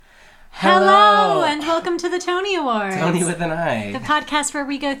Hello, and welcome to the Tony Awards. Tony with an I. The podcast where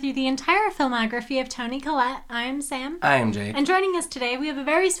we go through the entire filmography of Toni Collette. I'm Sam. I'm Jake. And joining us today, we have a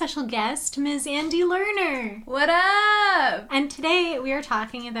very special guest, Ms. Andy Lerner. What up? And today, we are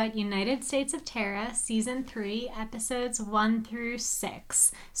talking about United States of Tara, Season 3, Episodes 1 through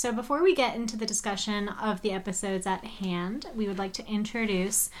 6. So before we get into the discussion of the episodes at hand, we would like to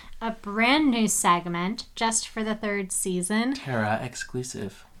introduce a brand new segment just for the third season. Tara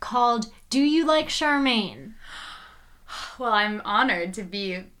exclusive. Called Do You Like Charmaine? Well, I'm honored to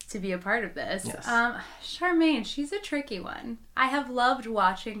be a part of this. Yes. Charmaine, she's a tricky one. I have loved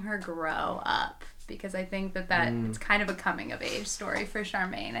watching her grow up because I think that it's kind of a coming of age story for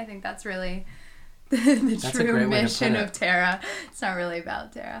Charmaine. I think that's really the true mission of Tara. It's not really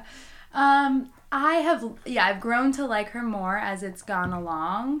about Tara. I've grown to like her more as it's gone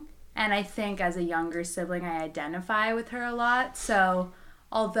along, and I think as a younger sibling I identify with her a lot. So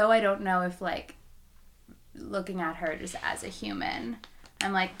although I don't know if, looking at her just as a human,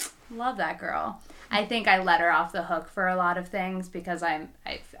 I'm like, love that girl. I think I let her off the hook for a lot of things because I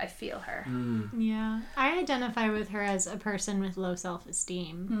feel her. Yeah. I identify with her as a person with low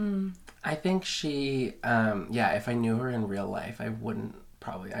self-esteem. I think she, if I knew her in real life, I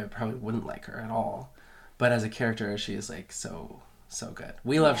probably wouldn't like her at all. But as a character, she is, so good.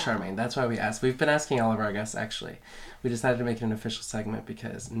 We love Charmaine. That's why we asked. We've been asking all of our guests, actually. We decided to make it an official segment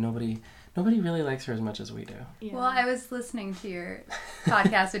because nobody really likes her as much as we do. Yeah. Well, I was listening to your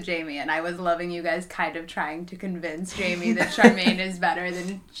podcast with Jamie, and I was loving you guys kind of trying to convince Jamie that Charmaine is better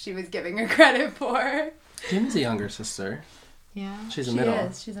than she was giving her credit for. Jamie's a younger sister. Yeah. She's a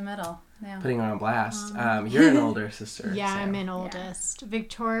middle. She's a middle. Yeah. Putting her on blast. You're an older sister. Yeah, Sam. I'm an oldest.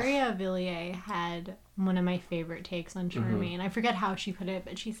 Victoria Villiers had one of my favorite takes on Charmaine. I forget how she put it,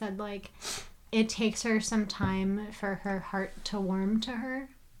 but she said, it takes her some time for her heart to warm to her.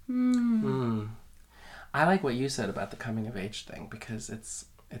 I like what you said about the coming of age thing because it's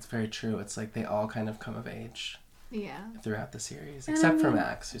very true. It's like they all kind of come of age. Yeah. Throughout the series, except for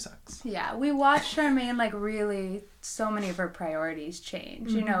Max, who sucks. Yeah, we watch Charmaine, really, so many of her priorities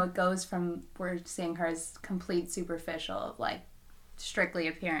change. You know, it goes from, we're seeing her as complete superficial of, strictly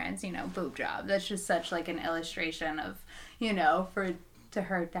appearance, boob job. That's just such, an illustration of, to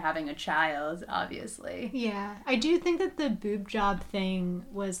her to having a child, obviously. Yeah. I do think that the boob job thing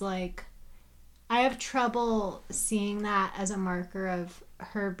was, I have trouble seeing that as a marker of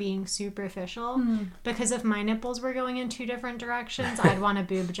her being superficial because if my nipples were going in two different directions, I'd want a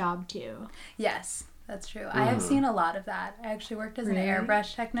boob job too. Yes, that's true. I have seen a lot of that. I actually worked as an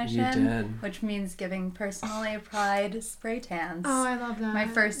airbrush technician, You did. which means giving personally applied spray tans. Oh, I love that. My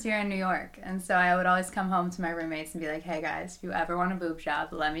first year in New York. And so I would always come home to my roommates and be like, hey guys, if you ever want a boob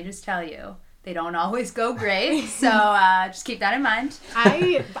job, let me just tell you, they don't always go great, so just keep that in mind.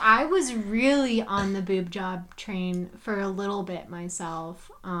 I was really on the boob job train for a little bit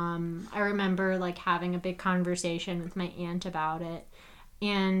myself. I remember having a big conversation with my aunt about it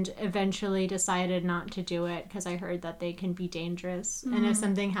and eventually decided not to do it because I heard that they can be dangerous. And if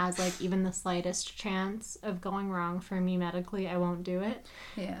something has even the slightest chance of going wrong for me medically, I won't do it.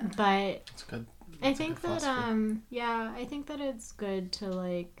 Yeah. But It's good. I think that I think that it's good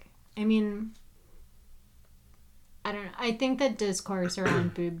to I don't know. I think that discourse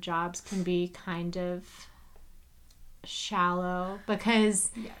around boob jobs can be kind of shallow because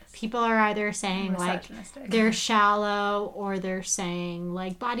people are either saying they're shallow or they're saying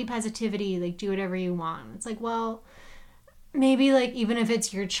body positivity, do whatever you want. It's well, maybe even if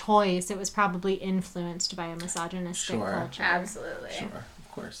it's your choice, it was probably influenced by a misogynistic culture. Absolutely. Sure,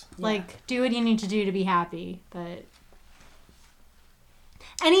 of course. Do what you need to do to be happy, but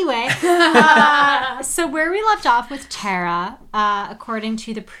anyway, so where we left off with Tara, according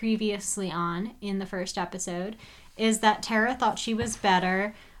to the previously on in the first episode, is that Tara thought she was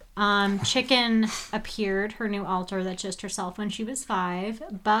better. Chicken appeared, her new alter that just herself when she was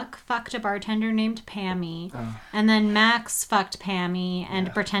 5. Buck fucked a bartender named Pammy. And then Max fucked Pammy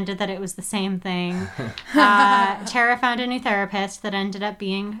and pretended that it was the same thing. Tara found a new therapist that ended up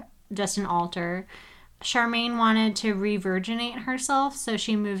being just an alter. Charmaine wanted to re-virginate herself, so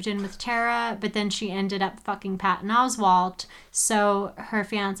she moved in with Tara, but then she ended up fucking Patton Oswalt, so her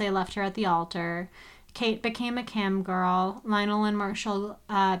fiancé left her at the altar. Kate became a cam girl. Lionel and Marshall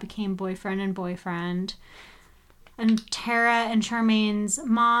became boyfriend and boyfriend. And Tara and Charmaine's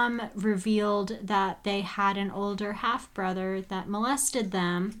mom revealed that they had an older half-brother that molested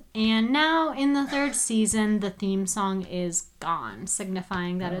them. And now, in the third season, the theme song is gone,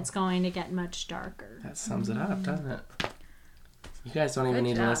 signifying that it's going to get much darker. That sums it up, doesn't it? You guys don't even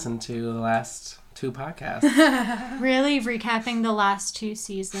need to listen to the last 2 podcasts. Really, recapping the last 2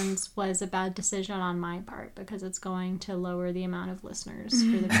 seasons was a bad decision on my part because it's going to lower the amount of listeners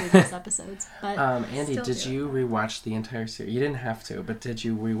for the previous episodes. But Andy, Still did do you rewatch the entire series? You didn't have to, but did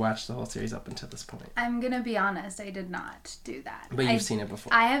you rewatch the whole series up until this point? I'm gonna be honest, I did not do that. But you've seen it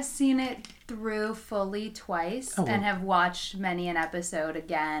before. I have seen it through fully twice Oh, well. and have watched many an episode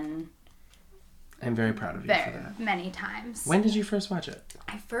again I'm very proud of you for very that. many times. When did you first watch it?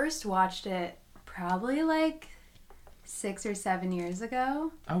 I first watched it probably like 6 or 7 years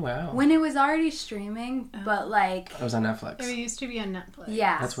ago Oh, wow. when it was already streaming, but like It was on Netflix. it used to be on Netflix.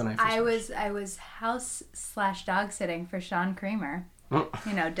 yeah, That's when I first I was house / dog sitting for Sean Kramer. Mm.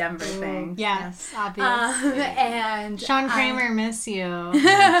 You know, Denver thing. Yes, obvious. And Sean I- Kramer, miss you. Oh,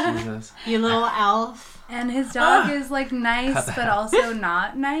 Jesus. You little elf. And his dog is like nice, but also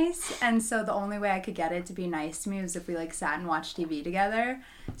not nice. And so the only way I could get it to be nice to me was if we like sat and watched TV together.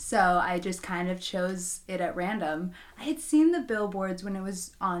 So I just kind of chose it at random. I had seen the billboards when it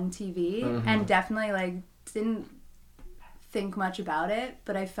was on TV and definitely like didn't think much about it,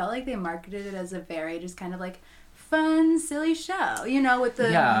 but I felt like they marketed it as a very just kind of like fun, silly show, you know, with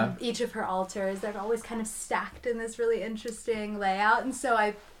the Yeah. each of her altars. They're always kind of stacked in this really interesting layout. And so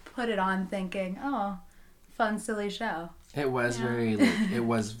I put it on thinking, oh, fun, silly show. It was very, like, it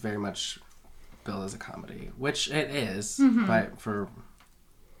was very much billed as a comedy, which it is, but for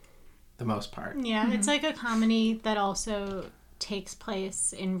the most part. Yeah, it's like a comedy that also takes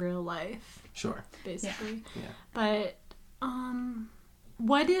place in real life, Sure. basically. Yeah. But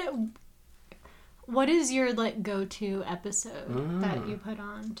what is your like go-to episode that you put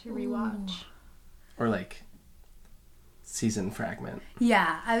on to rewatch? Or like season fragment.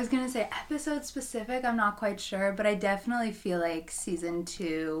 Yeah, I was gonna say episode specific, I'm not quite sure, but I definitely feel like season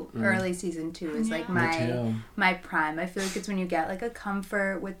 2, early season 2 is like Yeah. Me too. my prime. I feel like it's when you get like a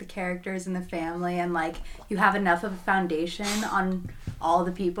comfort with the characters and the family and like you have enough of a foundation on all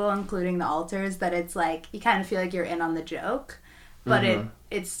the people, including the altars, that it's like you kind of feel like you're in on the joke, but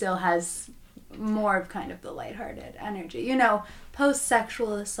it still has more of kind of the lighthearted energy. You know,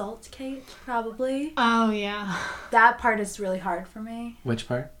 post-sexual assault, Kate, probably. Oh yeah. That part is really hard for me. Which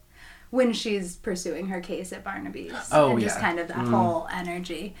part? When she's pursuing her case at Barnaby's. Oh, and just yeah. kind of that whole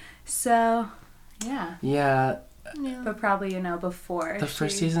energy. So, yeah. Yeah, But probably, you know, before. the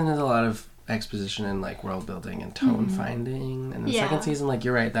first season is a lot of exposition and like world building and tone finding, and the Yeah. second season, like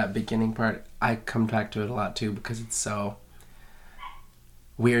you're right, that beginning part, I come back to it a lot too because it's so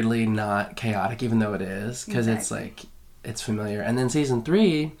weirdly not chaotic, even though it is, because it's like it's familiar. And then season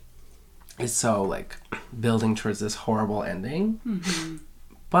 3 is so like building towards this horrible ending,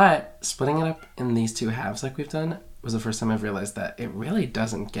 but splitting it up in these 2 halves like we've done was the first time I've realized that it really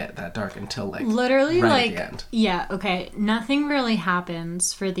doesn't get that dark until like Literally, right like, at the end. yeah, okay. Nothing really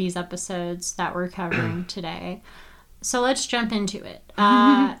happens for these episodes that we're covering today. So let's jump into it.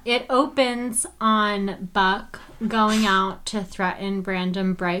 It opens on Buck going out to threaten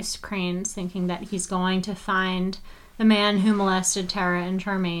Brandon Bryce Cranes, thinking that he's going to find the man who molested Tara and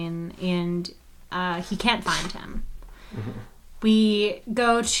Charmaine, and he can't find him. We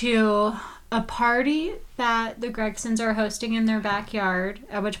go to a party that the Gregsons are hosting in their backyard,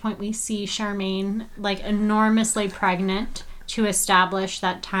 at which point we see Charmaine like enormously pregnant to establish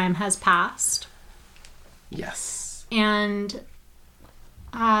that time has passed. Yes. And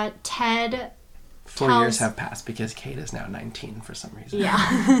Ted 4 tells- years have passed because Kate is now 19 for some reason.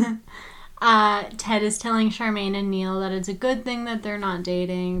 Yeah. Ted is telling Charmaine and Neil that it's a good thing that they're not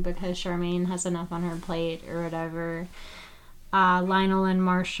dating because Charmaine has enough on her plate or whatever. Lionel and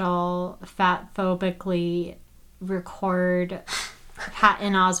Marshall fat-phobically record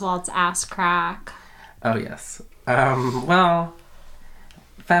Patton Oswalt's ass crack. Oh, yes. Well,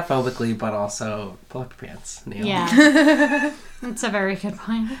 fat-phobically, but also pull up your pants, Neil. Yeah. That's a very good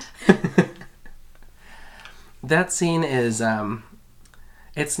point. That scene is,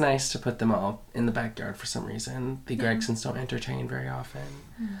 it's nice to put them all in the backyard for some reason. The Gregsons don't entertain very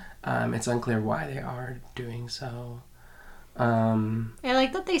often. It's unclear why they are doing so. I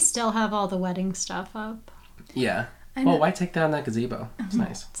like that they still have all the wedding stuff up. Yeah. I Well, know- why take down that gazebo? It's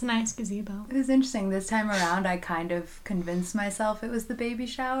nice. It's a nice gazebo. It was interesting. This time around, I kind of convinced myself it was the baby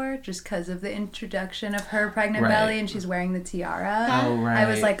shower just because of the introduction of her pregnant Right. belly and she's wearing the tiara. Oh, right. I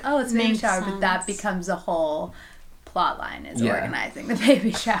was like, oh, it's baby Makes shower, but that sense. becomes a whole plot line is Yeah. organizing the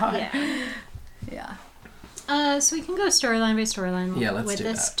baby shower. Yeah. Yeah. So we can go storyline by storyline Yeah, let's with do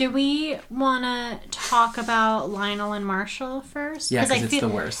this. that. Do we want to talk about Lionel and Marshall first? Yeah, because I it's the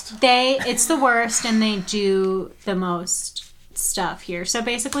worst. It's the worst, and they do the most stuff here. So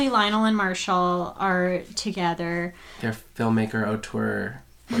basically, Lionel and Marshall are together. Their filmmaker auteur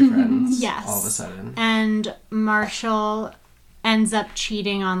boyfriends Yes. all of a sudden. And Marshall ends up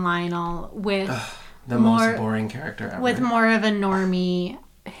cheating on Lionel with The more- most boring character ever. with more of a normie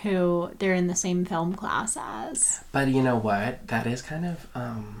who they're in the same film class as. But you know what? That is kind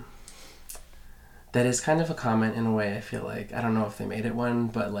of a comment in a way. I feel like, I don't know if they made it one,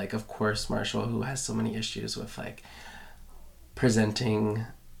 but like, of course, Marshall, who has so many issues with like presenting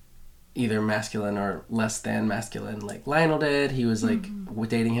either masculine or less than masculine, like Lionel did. He was like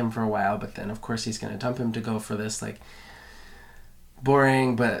dating him for a while, but then of course he's gonna dump him to go for this like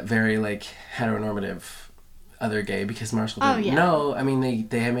boring but very like heteronormative other gay, because Marshall didn't know. I mean,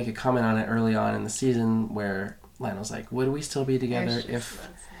 they make a comment on it early on in the season where Lionel's like, would we still be together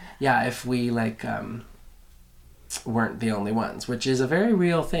if we like weren't the only ones, which is a very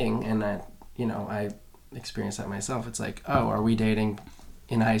real thing. And I experienced that myself. It's like, oh, are we dating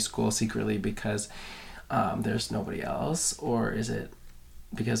in high school secretly because there's nobody else, or is it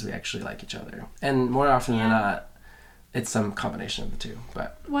because we actually like each other? And more often than not, it's some combination of the two.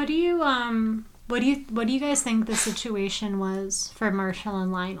 But What do you guys think the situation was for Marshall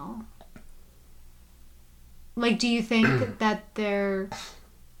and Lionel? Like, do you think that their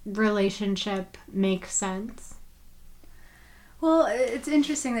relationship makes sense? Well, it's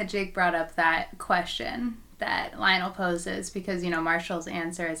interesting that Jake brought up that question that Lionel poses, because, Marshall's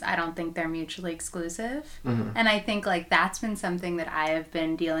answer is, I don't think they're mutually exclusive. And I think, like, that's been something that I have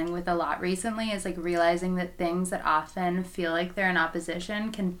been dealing with a lot recently, is, like, realizing that things that often feel like they're in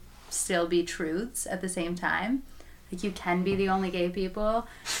opposition can still be truths at the same time. Like, you can be the only gay people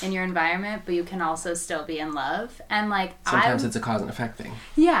in your environment, but you can also still be in love. And, like, sometimes it's a cause and effect thing.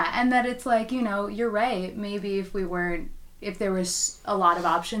 Yeah, and that it's like, you're right. Maybe if there was a lot of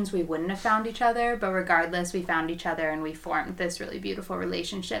options, we wouldn't have found each other. But regardless, we found each other and we formed this really beautiful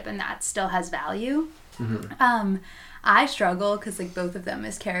relationship, and that still has value. I struggle because, like, both of them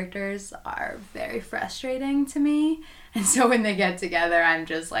as characters are very frustrating to me. And so when they get together, I'm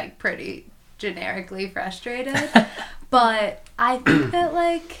just, like, pretty generically frustrated. But I think that,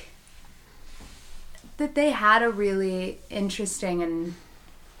 like, that they had a really interesting and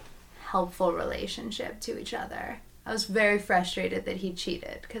helpful relationship to each other. I was very frustrated that he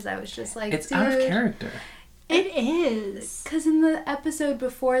cheated, because I was just like, it's dude, out of character. It is. because in the episode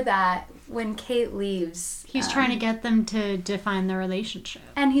before that, when Kate leaves, He's trying to get them to define their relationship.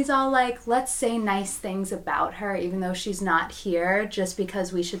 and he's all like, let's say nice things about her even though she's not here, just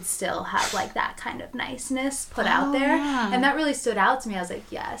because we should still have like that kind of niceness put out there. Yeah. And that really stood out to me. I was like,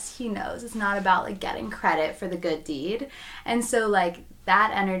 yes, he knows. It's not about like getting credit for the good deed. And so like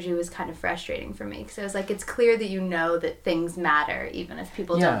that energy was kind of frustrating for me, because I was like, it's clear that you know that things matter even if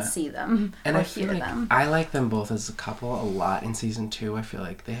people don't see them And or I feel hear like them. I like them both as a couple a lot in season 2. I feel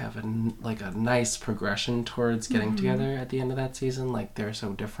like they have a nice progression towards getting together at the end of that season. Like, they're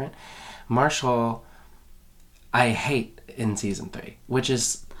so different. Marshall, I hate in season 3, which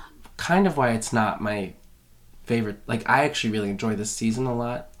is kind of why it's not my favorite. Like, I actually really enjoy this season a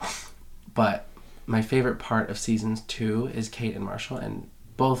lot, but my favorite part of season 2 is Kate and Marshall, and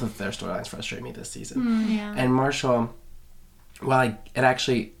both of their storylines frustrate me this season. Yeah. And Marshall, well,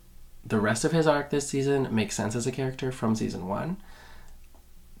 the rest of his arc this season makes sense as a character from season 1.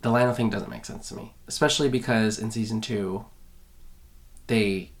 The Lionel thing doesn't make sense to me, especially because in season 2,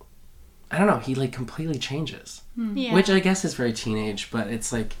 I don't know, he like completely changes, Yeah. which I guess is very teenage, but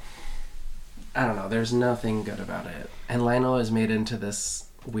it's like, I don't know, there's nothing good about it. And Lionel is made into this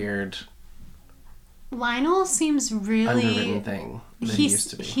weird Lionel seems really underwritten thing that he used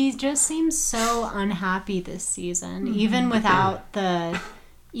to be. He just seems so unhappy this season, even without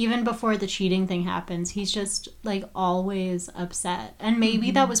even before the cheating thing happens. He's just like always upset, and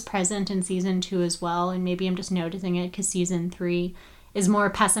maybe that was present in season 2 as well. And maybe I'm just noticing it because season 3 is more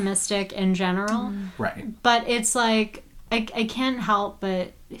pessimistic in general. Right. But it's like I can't help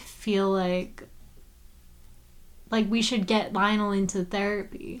but feel like we should get Lionel into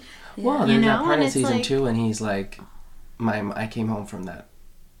therapy. Well, You there's that know, part and in it's season like- 2 when he's like, I came home from that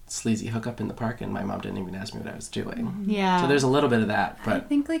sleazy hookup in the park and my mom didn't even ask me what I was doing. Yeah. So there's a little bit of that, I but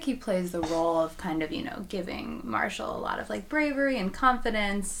think like he plays the role of kind of, giving Marshall a lot of like bravery and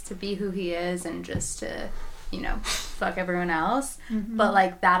confidence to be who he is and just to, fuck everyone else. But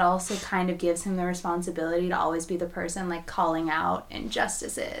like that also kind of gives him the responsibility to always be the person like calling out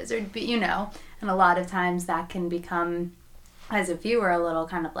injustices or be, and a lot of times that can become, as a viewer, a little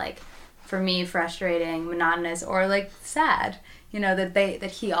kind of like, for me, frustrating, monotonous, or like sad,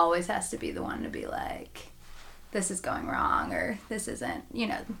 that he always has to be the one to be like, this is going wrong, or this isn't,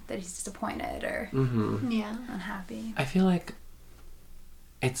 that he's disappointed or Yeah. unhappy. I feel like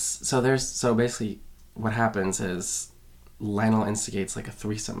so basically what happens is Lionel instigates like a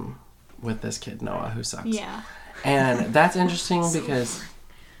threesome with this kid Noah who sucks. Yeah. And that's interesting because,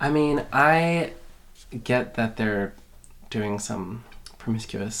 I mean, I get that they're doing some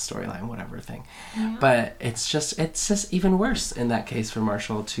promiscuous storyline, whatever thing, but it's just even worse in that case for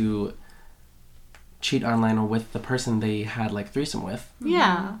Marshall to cheat on Lionel with the person they had like threesome with.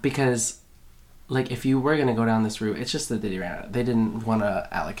 Yeah. Because, like, if you were gonna go down this route, it's just that they didn't want to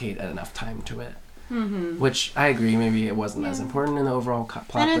allocate enough time to it. Mm-hmm. Which I agree, maybe it wasn't as important in the overall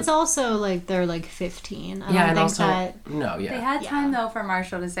plot. And it's also like they're like 15. I don't and think also that... no, yeah. They had time though for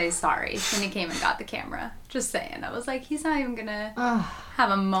Marshall to say sorry when he came and got the camera. Just saying, I was like, he's not even gonna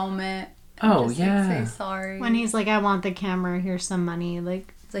have a moment. And Oh, just, yeah. Like, say sorry. When he's like, I want the camera, here's some money.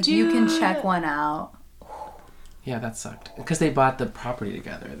 Like, it's like you can check one out. Yeah, that sucked. Because they bought the property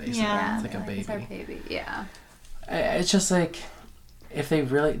together. They said Yeah. it's like a Like, baby. it's our baby. Yeah. It's just like, if they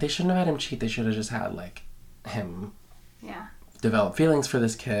shouldn't have had him cheat. They should have just had like him Yeah. develop feelings for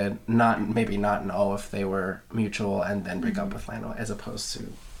this kid. Maybe not know if they were mutual and then break up with Lionel, as opposed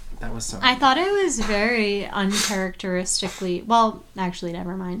to that was so. I thought it was very uncharacteristically... Well, actually,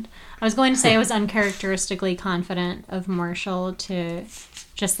 never mind. I was going to say it was uncharacteristically confident of Marshall to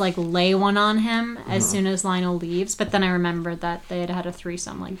just, like, lay one on him as soon as Lionel leaves. But then I remembered that they had a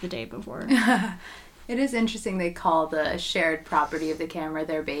threesome, like, the day before. It is interesting they call the shared property of the camera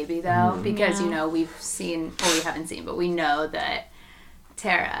their baby, though, because, Yeah. you know, we haven't seen, but we know that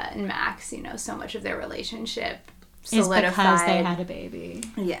Tara and Max, you know, so much of their relationship Is solidified. because they had a baby.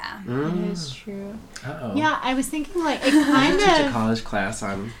 Yeah. It is true. Uh-oh. Yeah, I was thinking, like, it We kind should teach a of... college class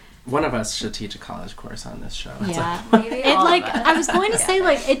on. One of us should teach a college course on this show. It's Yeah. Maybe It, all like, of us. I was going to say,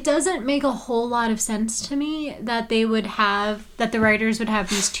 like, it doesn't make a whole lot of sense to me that they would have... That the writers would have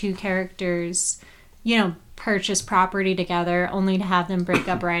these two characters, you know, purchase property together only to have them break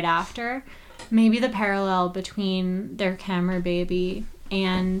up right after. Maybe the parallel between their camera baby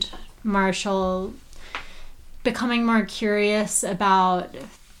and Marshall becoming more curious about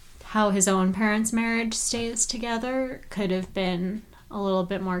how his own parents' marriage stays together could have been a little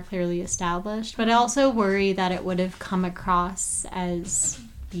bit more clearly established. But I also worry that it would have come across as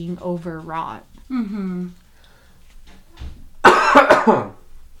being overwrought.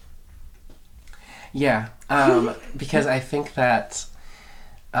 Yeah, because I think that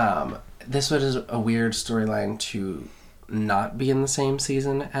this was a weird storyline to not be in the same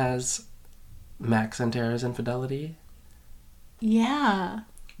season as Max and Tara's infidelity. Yeah.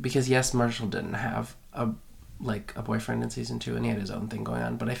 Because yes, Marshall didn't have a boyfriend in season 2, and he had his own thing going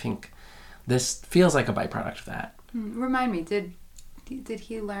on. But I think this feels like a byproduct of that. Remind me, did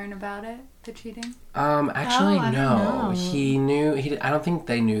he learn about it, the cheating? Actually, I don't no. know. He knew. I don't think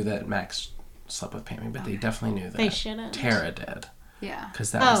they knew that Max slept with Pammy, but they definitely knew that They shouldn't. Tara did. Yeah.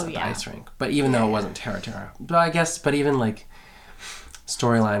 Because that was Oh, the yeah. ice rink. But even though it wasn't Tara. But I guess, but even like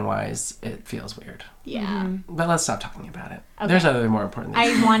storyline wise, it feels weird. Yeah. But let's stop talking about it. Okay. There's other more important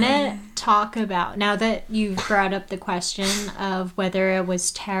things. I want to talk about, now that you've brought up the question of whether it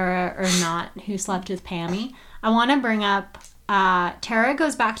was Tara or not who slept with Pammy, I want to bring up Tara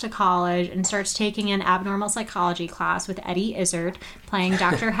goes back to college and starts taking an abnormal psychology class with Eddie Izzard, playing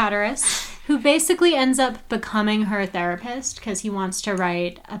Dr. Hatteras, who basically ends up becoming her therapist because he wants to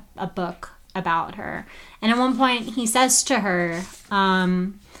write a book about her. And at one point, he says to her,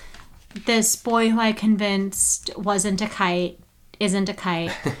 this boy who I convinced isn't a kite,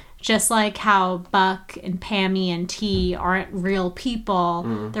 just like how Buck and Pammy and T aren't real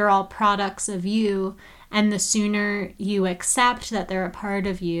people. They're all products of you. And the sooner you accept that they're a part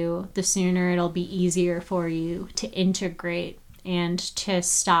of you, the sooner it'll be easier for you to integrate and to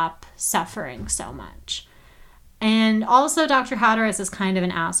stop suffering so much. And also, Dr. Hatteras is kind of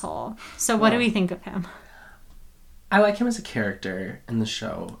an asshole. So what do we think of him? I like him as a character in the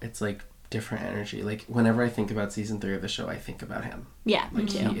show. It's like different energy. Like whenever I think about season 3 of the show, I think about him. Yeah, me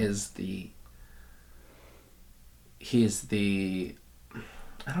Like too. he is the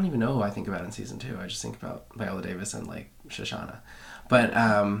I don't even know who I think about in season 2. I just think about Viola Davis and like Shoshana. But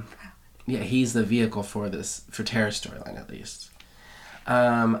yeah, he's the vehicle for Tara's storyline at least.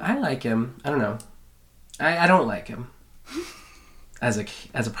 I like him. I don't know. I don't like him as a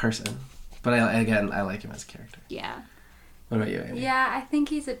person, but I like him as a character. Yeah. What about you, Amy? Yeah, I think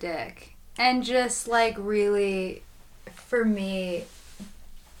he's a dick. And just, like, really, for me,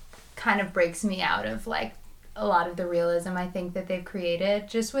 kind of breaks me out of, like, a lot of the realism I think that they've created,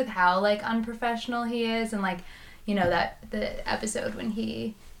 just with how, like, unprofessional he is. And, like, you know, that the episode when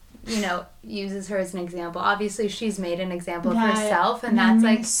he, you know, uses her as an example. Obviously, she's made an example of herself, and that's,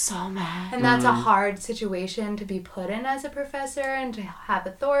 like, so mad. and that's a hard situation to be put in as a professor and to have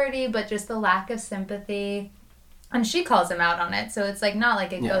authority, but just the lack of sympathy And she calls him out on it, so it's like not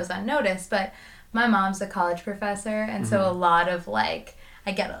like it goes unnoticed. But my mom's a college professor, and so a lot of like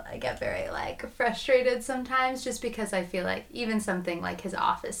I get very like frustrated sometimes just because I feel like even something like his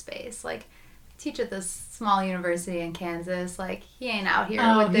Office Space, like teach at this small university in Kansas, like he ain't out here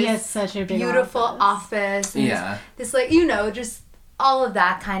with he this has such a big beautiful office and this like, you know, just all of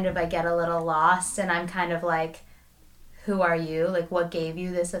that kind of I get a little lost, and I'm kind of like, who are you? Like, what gave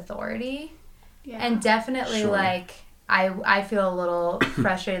you this authority? Yeah. And definitely like I feel a little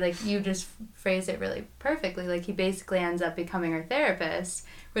frustrated. Like you just phrased it really perfectly. Like he basically ends up becoming her therapist,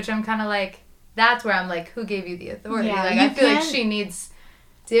 which I'm kind of like, that's where I'm like, who gave you the authority? Yeah, like I feel like she needs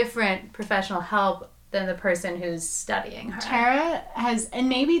different professional help than the person who's studying her. Tara has, and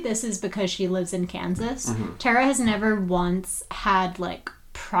maybe this is because she lives in Kansas, Tara has never once had like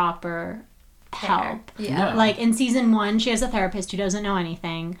proper help. Yeah. Like in season 1, she has a therapist who doesn't know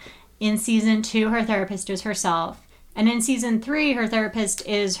anything. In season 2, her therapist is herself. And in season 3, her therapist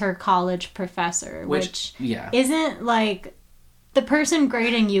is her college professor, which isn't like, the person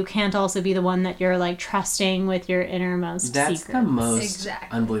grading you can't also be the one that you're like trusting with your innermost secrets. That's the most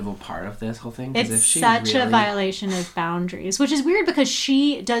unbelievable part of this whole thing. It's if she such a violation of boundaries, which is weird because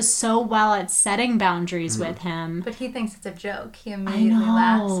she does so well at setting boundaries with him. But he thinks it's a joke. He immediately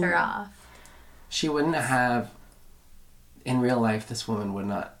laughs her off. She wouldn't have, in real life, this woman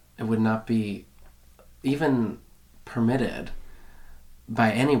would not be even permitted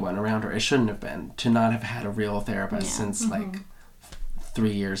by anyone around her. It shouldn't have been, to not have had a real therapist since like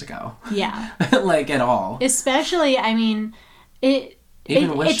 3 years ago. Yeah. Like at all. Especially, I mean, it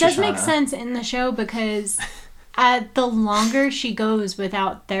does make sense in the show because the longer she goes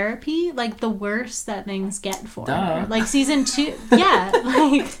without therapy, like the worse that things get for her. Like season 2,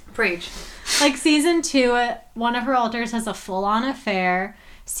 like preach. Like season 2, one of her alters has a full-on affair.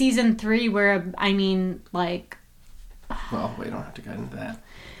 Season 3, where I mean, like, well, we don't have to get into that.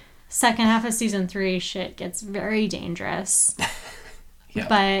 Second half of season 3, shit gets very dangerous. Yeah.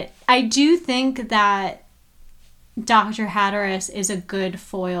 But I do think that Dr. Hatteras is a good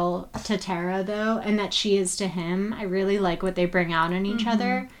foil to Tara, though, and that she is to him. I really like what they bring out in each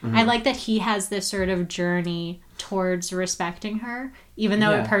other. I like that he has this sort of journey towards respecting her, even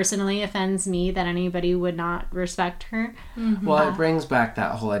though it personally offends me that anybody would not respect her. Well, it brings back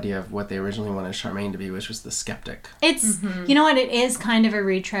that whole idea of what they originally wanted Charmaine to be, which was the skeptic. It's, you know what, it is kind of a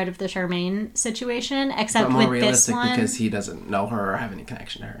retread of the Charmaine situation, except but more with this one, because he doesn't know her or have any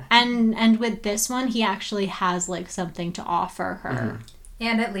connection to her. And with this one, he actually has like something to offer her.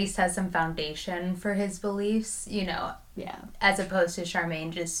 And at least has some foundation for his beliefs, you know. Yeah. As opposed to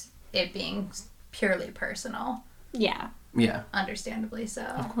Charmaine just it being purely personal. Yeah. Yeah. Understandably so.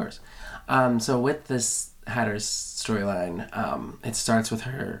 Of course. So with this Hatter's storyline, it starts with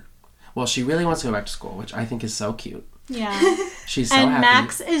her. Well, she really wants to go back to school, which I think is so cute. Yeah. She's so and happy.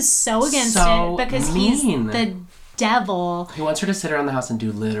 Max is so against it because he's the devil. He wants her to sit around the house and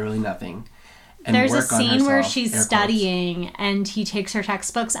do literally nothing. And there's a work on scene herself, where she's studying and he takes her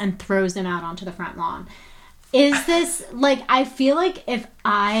textbooks and throws them out onto the front lawn. Is this like, I feel like if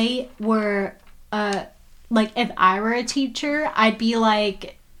I were if I were a teacher, I'd be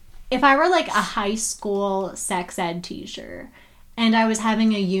like, if I were like a high school sex ed teacher and I was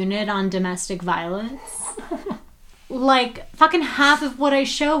having a unit on domestic violence, like fucking half of what I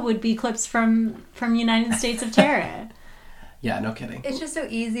show would be clips from United States of Terror. Yeah, no kidding. It's just so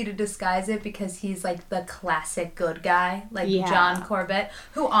easy to disguise it because he's like the classic good guy, like John Corbett,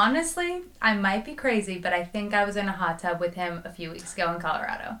 who honestly, I might be crazy, but I think I was in a hot tub with him a few weeks ago in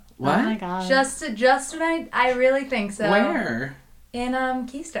Colorado. What? Oh my god. Just tonight, I really think so. Where? In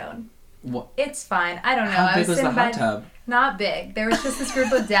Keystone. What? It's fine. I don't know. How big was the hot tub? Not big. There was just this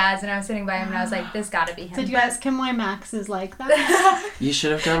group of dads, and I was sitting by him, and I was like, "This gotta be him." Did you ask him why Max is like that? You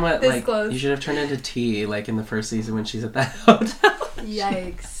should have done what, you should have turned into T, like in the first season when she's at that hotel.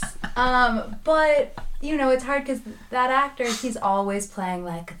 Yikes. But, you know, it's hard because that actor, he's always playing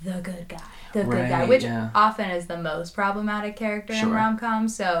like the good guy. The good guy, which often is the most problematic character in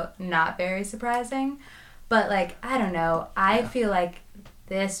rom-coms, so not very surprising. But, like, I don't know. I feel like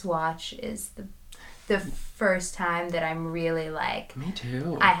this watch is the first time that I'm really like, me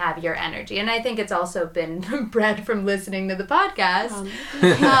too. I have your energy. And I think it's also been bred from listening to the podcast.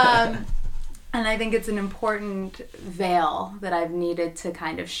 And I think it's an important veil that I've needed to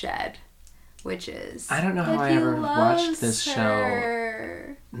kind of shed, which is I don't know how I ever watched this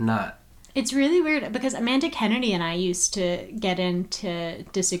show not. It's really weird because Amanda Kennedy and I used to get into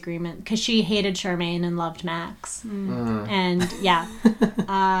disagreement because she hated Charmaine and loved Max. And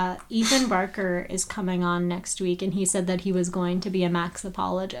Ethan Barker is coming on next week and he said that he was going to be a Max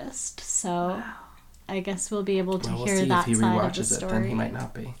apologist. So I guess we'll be able to Well, we'll hear see that if he side of the rewatches it. story. Then he might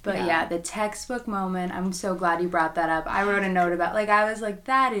not be. But Yeah. yeah, the textbook moment, I'm so glad you brought that up. I wrote a note about, like, I was like,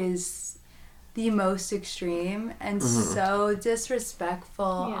 that is the most extreme and so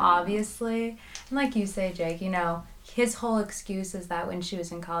disrespectful, Yeah. obviously. And like you say, Jake, you know, his whole excuse is that when she was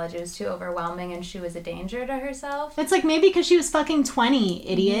in college, it was too overwhelming and she was a danger to herself. It's like maybe because she was fucking 20,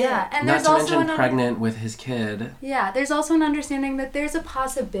 idiot. Yeah, and Not there's to also mention pregnant with his kid. Yeah, there's also an understanding that there's a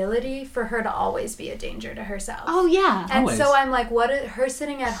possibility for her to always be a danger to herself. Oh yeah. And Always. so I'm like, her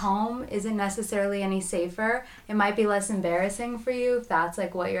sitting at home isn't necessarily any safer. It might be less embarrassing for you if that's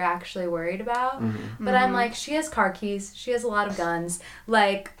like what you're actually worried about. But I'm like, she has car keys. She has a lot of guns.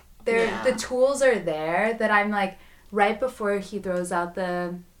 Like, the tools are there that I'm like, right before he throws out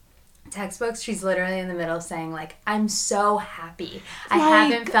the textbooks, she's literally in the middle saying like, I'm so happy. I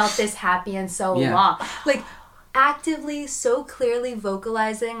haven't felt this happy in so long. Like, actively, so clearly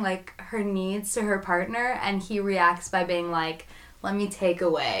vocalizing like her needs to her partner, and he reacts by being like, let me take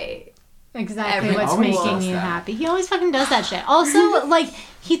away Exactly Everyone what's always making does you that. happy. He always fucking does that shit. Also, like,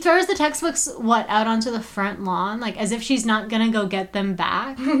 he throws the textbooks, out onto the front lawn? Like, as if she's not gonna go get them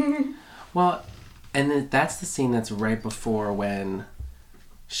back. Well, and then that's the scene that's right before when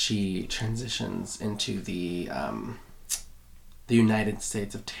she transitions into the United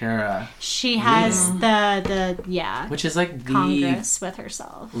States of Terra, She has the which is like the Congress with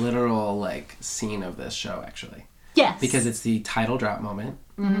herself. literal like scene of this show actually, Yes. because it's the title drop moment.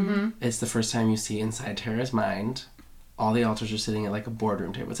 Mm-hmm. It's the first time you see inside Terra's mind. All the alters are sitting at like a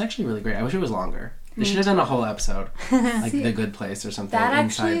boardroom table. It's actually really great. I wish it was longer. They should have done a whole episode, like The Good Place or something, that.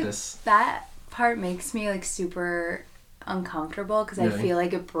 inside Actually, this. that part makes me like super uncomfortable because I Really? feel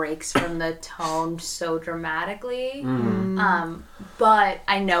like it breaks from the tone so dramatically. Mm. But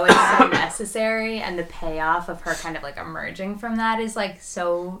I know it's so necessary, and the payoff of her kind of like emerging from that is like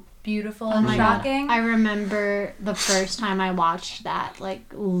so beautiful and my God. shocking. I remember the first time I watched that, like,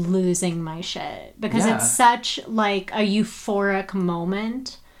 losing my shit. Because Yeah. it's such, like, a euphoric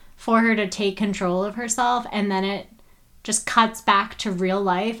moment for her to take control of herself, and then it just cuts back to real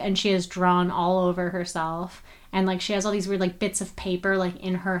life, and she has drawn all over herself. And, like, she has all these weird, like, bits of paper, like,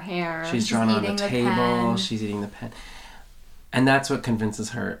 in her hair. She's drawn on the eating the table. pen. She's eating the pen, and that's what convinces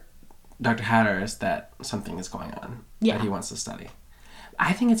her, Dr. Hatters, that something is going on Yeah. that he wants to study.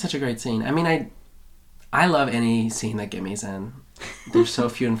 I think it's such a great scene. I mean, I love any scene that Gimmy's in. They're so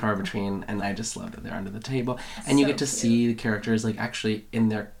few and far between, and I just love that they're under the table, and you So get to cute. see the characters like actually in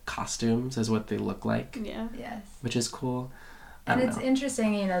their costumes as what they look like, Yeah. Yes. which is cool. I And don't it's know.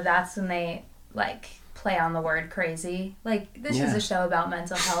 interesting, you know, that's when they like play on the word crazy. Like, this is Yeah. a show about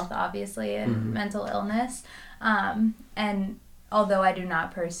mental health, obviously, and mental illness. And although I do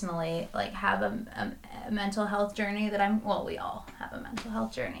not personally like have a mental health journey that we all have a mental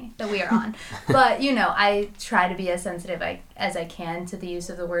health journey that we are on. But, you know, I try to be as sensitive as I can to the use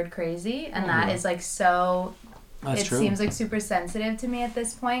of the word crazy. And that is like so That's it true. seems like super sensitive to me at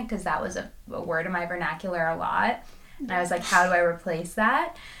this point because that was a word in my vernacular a lot. And I was like, how do I replace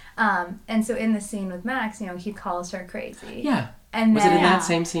that? And so in the scene with Max, you know, he calls her crazy. Yeah. And Was then it in that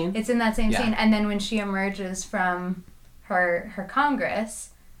same scene? it's in that same Yeah. scene. And then when she emerges from her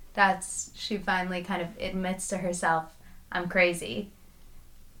Congress, she finally kind of admits to herself, I'm crazy.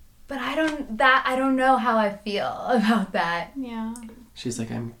 But I don't know how I feel about that. Yeah. She's like,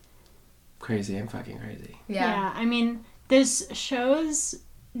 I'm crazy. I'm fucking crazy. Yeah, I mean, this show's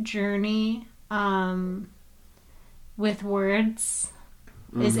journey with words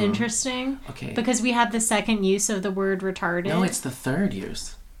is interesting Okay. because we have the second use of the word retarded. No, it's the third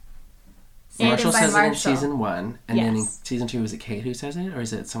use. It Marshall is by says it in Marshall. season 1, and then in Yes. season 2, is it Kate who says it, or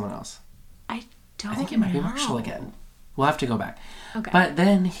is it someone else? I don't I think it might be know. Marshall again. We'll have to go back. Okay. But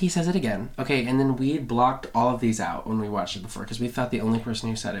then he says it again. Okay, and then we blocked all of these out when we watched it before because we thought the only person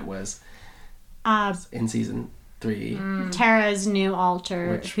who said it was in season 3. Tara's new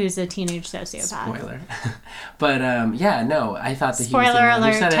alter, Which- who's a teenage sociopath. Spoiler. But yeah, no, I thought that he was the Spoiler one who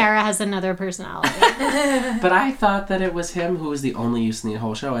alert, said Tara has another personality. it. But I thought that it was him who was the only use in the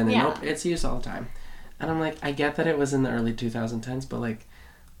whole show, and then Yeah. nope, it's used all the time. And I'm like, I get that it was in the early 2010s, but like,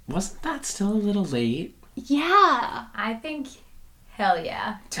 wasn't that still a little late? Yeah. I think, hell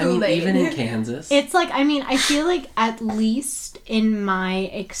yeah. Too I mean, late. even in Kansas. It's like, I mean, I feel like at least in my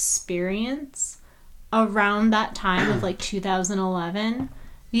experience, around that time of like 2011,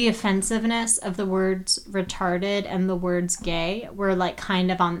 the offensiveness of the words retarded and the words gay were like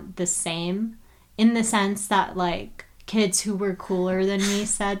kind of on the same, in the sense that like kids who were cooler than me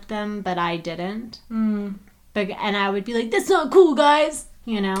said them, but I didn't. But, and I would be like, that's not cool, guys,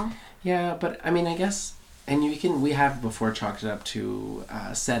 you know? Yeah, but I mean, I guess and we have before chalked it up to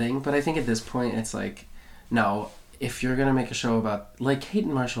setting, but I think at this point it's like, no, if you're gonna make a show about, like, Kate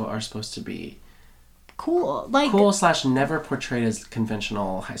and Marshall are supposed to be cool, like cool / never portrayed as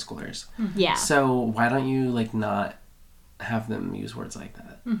conventional high schoolers. yeah. So why don't you like not have them use words like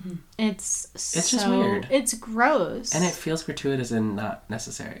that? It's just weird. It's gross. And it feels gratuitous and not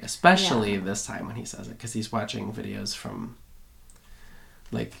necessary, especially this time when he says it, because he's watching videos from,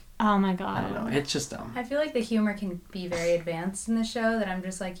 like, oh my god. I don't know. It's just dumb. I feel like the humor can be very advanced in the show that I'm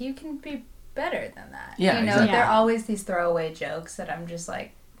just like, you can be better than that. Yeah, you know, exactly. there are always these throwaway jokes that I'm just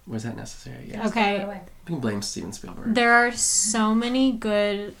like, Was that necessary? Yeah. Okay. throw it away. We can blame Steven Spielberg. There are so many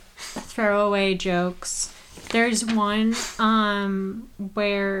good throwaway jokes. There's one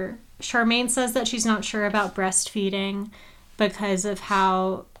where Charmaine says that she's not sure about breastfeeding because of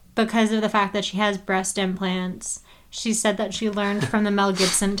the fact that she has breast implants. She said that she learned from the Mel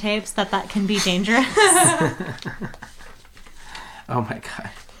Gibson tapes that can be dangerous. Oh my god.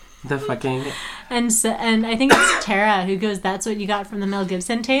 The fucking... And I think it's Tara who goes, that's what you got from the Mel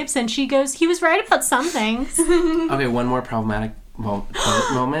Gibson tapes. And she goes, he was right about some things. Okay, one more problematic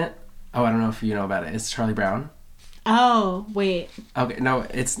moment. Oh, I don't know if you know about it. It's Charlie Brown. Oh, wait. Okay, no,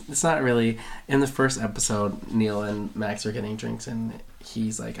 it's not really. In the first episode, Neil and Max are getting drinks, and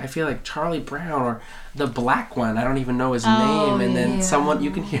he's like, I feel like Charlie Brown, or the black one, I don't even know his name. And then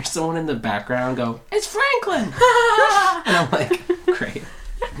you can hear someone in the background go, it's Franklin! And I'm like, great.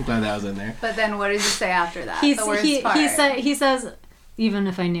 I'm glad that was in there. But then what does he say after that? The worst part. He says, even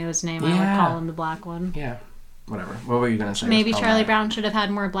if I knew his name, I would call him the black one. Yeah. Whatever. What were you going to say? Maybe Charlie Brown should have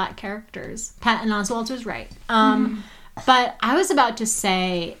had more black characters. Patton Oswalt was right. But I was about to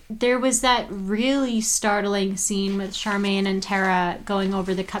say, there was that really startling scene with Charmaine and Tara going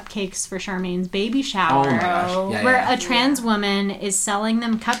over the cupcakes for Charmaine's baby shower. Oh my gosh. Yeah, where a trans woman is selling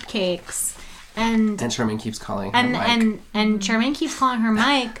them cupcakes. And Charmaine keeps calling her Mike. And Charmaine keeps calling her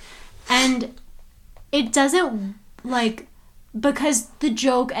Mike. And it doesn't, like... Because the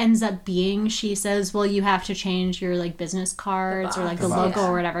joke ends up being, she says, well, you have to change your, like, business cards or, like, the logo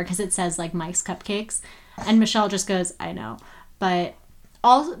or whatever, because it says, like, Mike's Cupcakes. And Michelle just goes, I know. But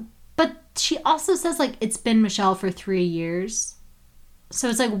she also says, like, it's been Michelle for 3 years. So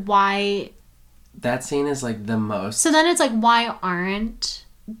it's like, why... That scene is, like, the most... So then it's like, why aren't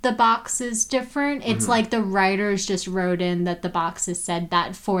the boxes different? It's like the writers just wrote in that the boxes said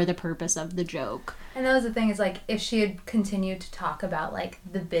that for the purpose of the joke. And that was the thing, is like, if she had continued to talk about like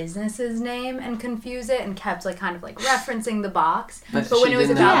the business's name and confuse it and kept like kind of like referencing the box, but when it was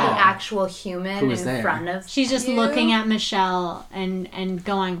about the actual human in front of she's just looking at Michelle and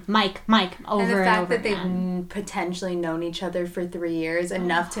going Mike over and over. And the fact that they've potentially known each other for 3 years,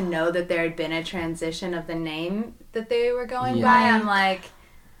 enough to know that there had been a transition of the name that they were going by, I'm like...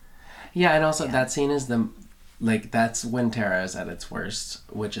 Yeah, and also that scene is that's when Tara is at its worst,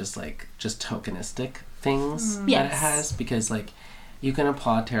 which is, like, just tokenistic things that it has. Because, like, you can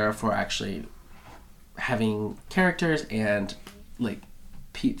applaud Tara for actually having characters and, like,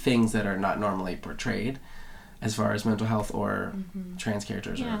 things that are not normally portrayed as far as mental health or trans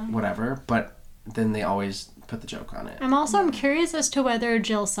characters or whatever. But then they always put the joke on it. I'm curious as to whether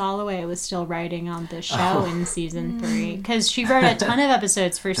Jill Soloway was still writing on this show in season 3. Because she wrote a ton of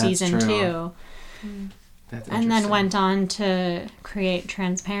episodes for season 2. And then went on to create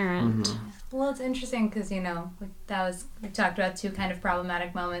Transparent. Well, it's interesting because, you know, we talked about 2 kind of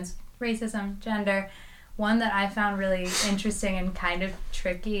problematic moments: racism, gender. One that I found really interesting and kind of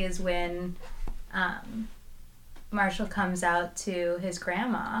tricky is when Marshall comes out to his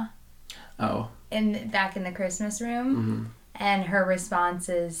grandma. Oh. Back in the Christmas room. And her response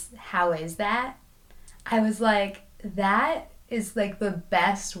is, how is that? I was like, that is like the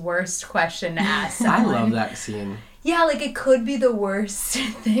best, worst question to ask someone. I love that scene. Yeah, like it could be the worst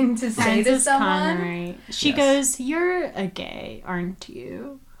thing to say to someone. Connery. She goes, you're a gay, aren't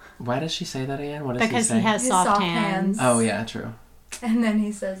you? Why does she say that again? What does because he say? He has soft hands. Oh, yeah, true. And then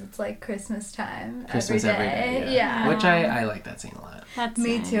he says it's like Christmas time every day. Yeah. Which I like that scene a lot. That's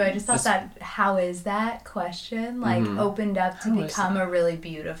Me too. I just thought that how is that question like opened up to become a really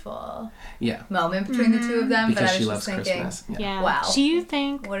beautiful moment between the two of them. Because but I was she just loves thinking, Christmas. Yeah. Wow. Do you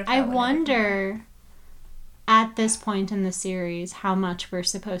think, I wonder at this point in the series how much we're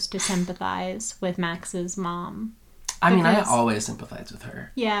supposed to sympathize with Max's mom? I mean, I always sympathize with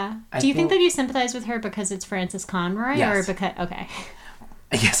her. Yeah. Do you think that you sympathize with her because it's Frances Conroy? Yes. Or because... Okay.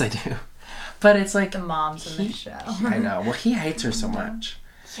 Yes, I do. But it's like... The moms in the show. I know. Well, he hates her so much.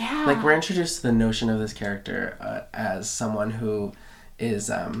 Yeah. Like, we're introduced to the notion of this character as someone who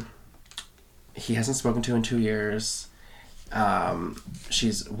is... he hasn't spoken to in 2 years.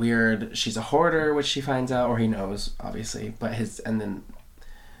 She's weird. She's a hoarder, which she finds out, or he knows, obviously. But and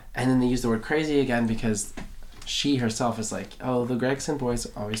then they use the word crazy again because she herself is like, oh, the Gregson boy's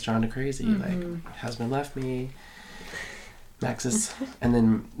always drawn to crazy. Like, husband left me. Max is, and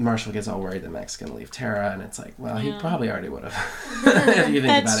then Marshall gets all worried that Max is gonna leave Tara, and it's like, well, he probably already would have, if you think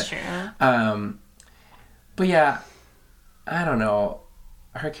about it. That's true. But yeah, I don't know.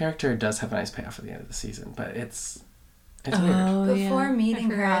 Her character does have a nice payoff at the end of the season, but it's weird. Before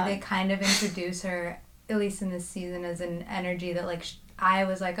meeting I her, forgot. they kind of introduce her, at least in this season, as an energy that, like, I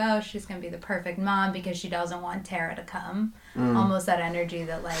was like, oh, she's going to be the perfect mom because she doesn't want Tara to come. Almost that energy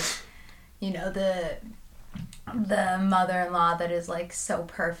that, like, you know, the mother-in-law that is, like, so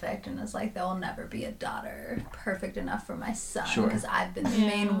perfect and is like, there will never be a daughter perfect enough for my son because I've been the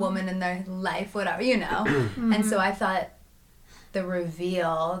main woman in their life, whatever, you know. And so I thought the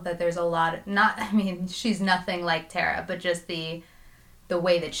reveal that there's a lot of, she's nothing like Tara, but just the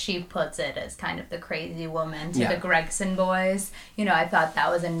way that she puts it as kind of the crazy woman to the Gregson boys, you know, I thought that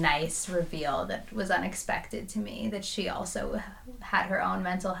was a nice reveal that was unexpected to me, that she also had her own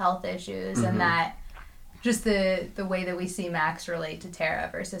mental health issues and that just the way that we see Max relate to Tara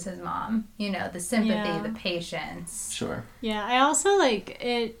versus his mom, you know, the sympathy, the patience. Sure. Yeah, I also like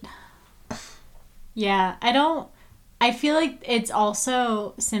it. Yeah, I feel like it's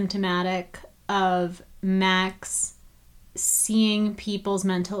also symptomatic of Max seeing people's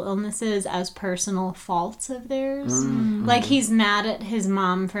mental illnesses as personal faults of theirs. Like, he's mad at his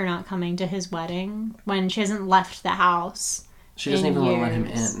mom for not coming to his wedding when she hasn't left the house. She doesn't even want to let him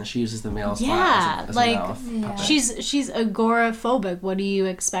years. in. She uses the male Yeah, slot as a like, mouth puppet. She's agoraphobic. What do you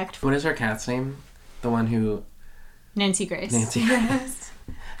expect What is her cat's name? The one who... Nancy Grace? Nancy Grace.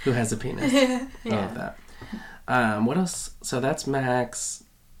 Who has a penis. I love that. What else? So that's Max.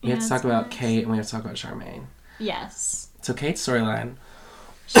 We have to talk about Kate, and we have to talk about Charmaine. Yes. So Kate's storyline.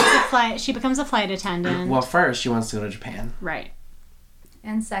 She becomes a flight attendant. Well, first she wants to go to Japan, Right.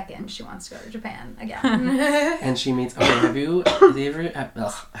 And second, she wants to go to Japan again. and she meets. Okay, have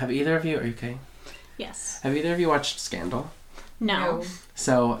either of you? Are you okay? Yes. Have either of you watched Scandal? No.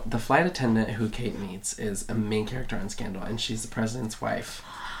 So the flight attendant who Kate meets is a main character on Scandal, and she's the president's wife.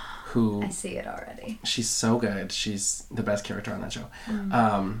 Who I see it already. She's so good. She's the best character on that show.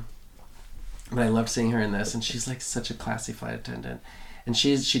 But I loved seeing her in this, and she's like such a classy flight attendant. And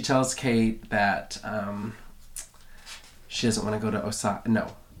she tells Kate that she doesn't want to go to Osaka.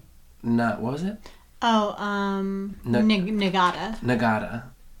 No, not what was it? Oh, Nagata. Nagata.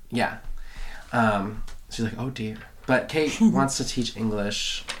 Yeah. She's like, oh dear. But Kate wants to teach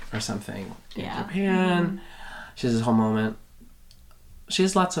English or something in Japan. She has this whole moment. She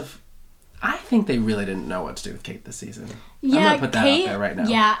has lots of... I think they really didn't know what to do with Kate this season. Yeah, I'm going to put that Kate, out there right now.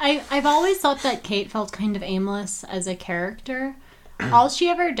 Yeah, I've always thought that Kate felt kind of aimless as a character. All she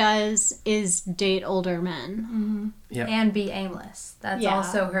ever does is date older men. Yep. And be aimless. That's Yeah.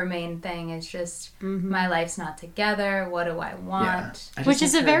 also her main thing, is just, my life's not together, what do I want? I just Which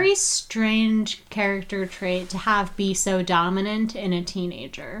is think a her- very strange character trait to have be so dominant in a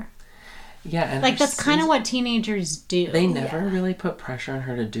teenager. Yeah, and Like, her that's kind of season- what teenagers do. They never really put pressure on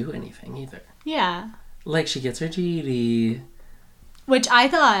her to do anything either. Yeah. Like, she gets her GED. Which I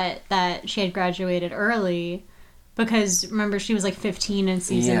thought that she had graduated early because, remember, she was like 15 in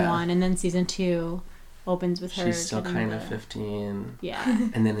season 1, and then season 2 opens with her. She's still getting kind of the- 15. Yeah.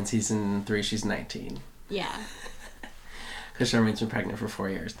 And then in season 3, she's 19. Yeah. Because Charmaine's been pregnant for 4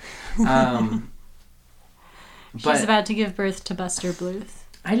 years. She's But about to give birth to Buster Bluth.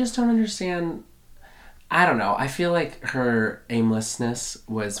 I just don't understand. I don't know. I feel like her aimlessness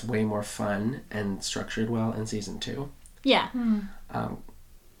was way more fun and structured well in season 2. Yeah.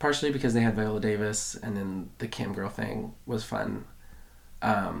 Partially because they had Viola Davis, and then the cam girl thing was fun.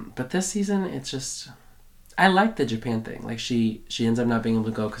 But this season, it's just... I like the Japan thing. Like, she ends up not being able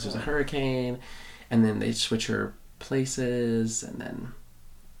to go because there's a hurricane, and then they switch her places, and then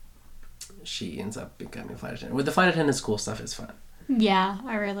she ends up becoming a flight attendant. With the flight attendant school stuff is fun. Yeah,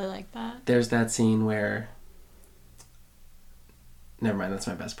 I really like that. There's that scene where... Never mind, that's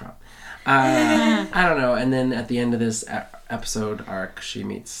my best prop. I don't know. And then at the end of this episode arc, she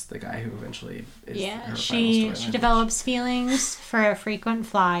meets the guy who eventually is her final she storyline. develops feelings for a frequent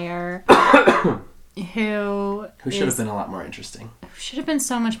flyer who should have been a lot more interesting. should have been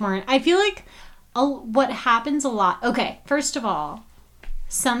so much more. I feel like what happens a lot. Okay, first of all,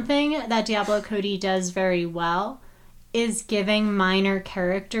 something that Diablo Cody does very well is giving minor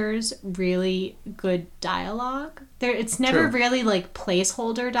characters really good dialogue. It's never True. really like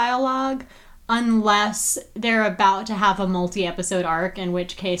placeholder dialogue. unless they're about to have a multi-episode arc, in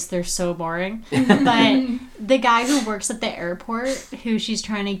which case they're so boring. But the guy who works at the airport, who she's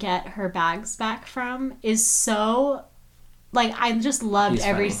trying to get her bags back from, is so... Like, I just loved He's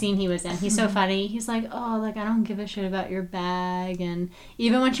every funny. scene he was in. He's so funny. He's like, oh, like, I don't give a shit about your bag. And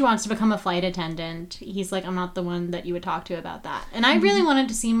even when she wants to become a flight attendant, he's like, I'm not the one that you would talk to about that. And I really wanted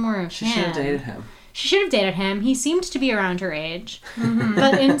to see more of She him. should have dated him. She should have dated him. He seemed to be around her age.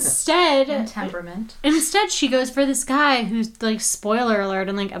 But instead... Temperament. Instead, she goes for this guy who's, like, spoiler alert,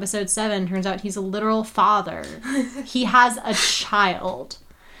 in, like, episode 7, turns out he's a literal father. He has a child.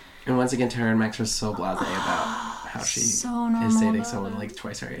 And once again, Tara and Max are so blasé about how she So normal is dating about someone it. like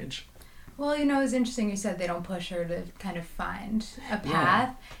twice her age. Well, you know, it's interesting you said they don't push her to kind of find a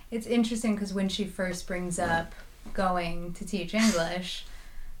path. It's interesting because when she first brings up going to teach English,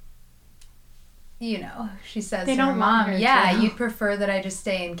 you know, she says They to her don't want mom, her yeah, to. you'd prefer that I just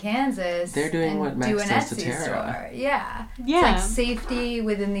stay in Kansas They're doing and what Max do an does to Etsy Tara. store. Yeah. Yeah. It's like safety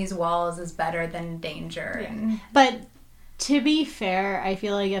within these walls is better than danger. And But to be fair, I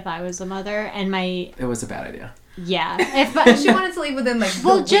feel like if I was a mother and my... It was a bad idea. Yeah. If she wanted to leave within like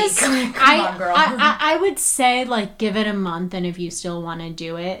Well, the just week. Come on, girl. I would say like give it a month, and if you still want to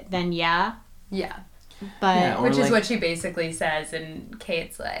do it, then yeah. yeah. But Yeah, or Which is like- what she basically says, and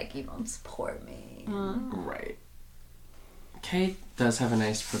Kate's like, you don't support me. Right. Kate does have a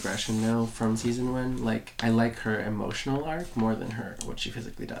nice progression now from season 1. Like, I like her emotional arc more than what she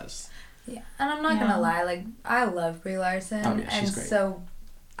physically does. Yeah, and I'm not Yeah. gonna lie, like I love Brie Larson, Oh, yeah, she's and great. so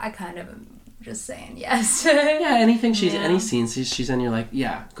I kind of am just saying yes. Yeah, anything Yeah. any scenes she's in, you're like,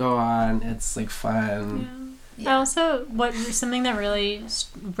 yeah, go on. It's like fun. I also, something that really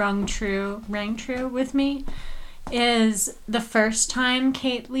rang true with me is the first time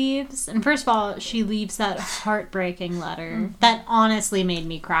Kate leaves, and first of all, she leaves that heartbreaking letter that honestly made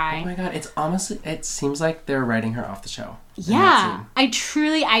me Oh cry. my god, it seems like they're writing her off the show. in that Yeah, scene.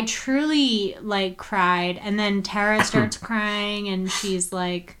 I truly like cried, and then Tara starts crying, and she's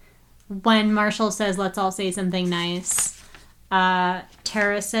like, when Marshall says, "Let's all say something nice,"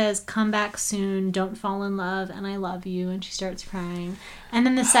 Tara says, "Come back soon, don't fall in love, and I love you," and she starts crying. And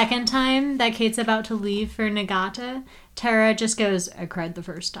then the second time that Kate's about to leave for Nagata, Tara just goes, "I cried the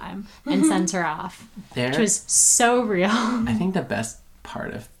first time," and sends her off, which was so real. I think the best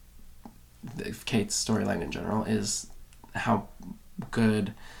part of Kate's storyline in general is how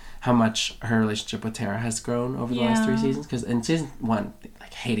much her relationship with Tara has grown over the last 3 Yeah. seasons. Because in season 1, they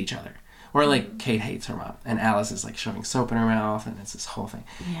like hate each other. Or like Kate hates her mom, and Alice is like shoving soap in her mouth, and it's this whole thing.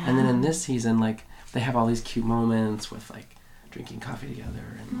 Yeah. And then in this season, like they have all these cute moments with like drinking coffee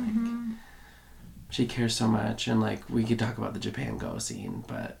together, and like she cares so much. And like we could talk about the Japan Go scene,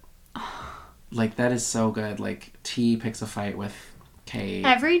 but like that is so good. Like T picks a fight with Kate.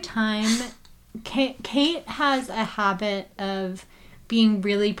 Every time, Kate has a habit of being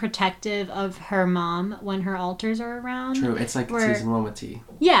really protective of her mom when her alters are around. True, it's like where- season 1 with T.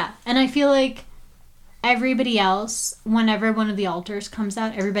 Yeah, and I feel like everybody else, whenever one of the alters comes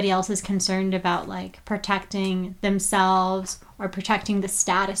out, everybody else is concerned about like protecting themselves or protecting the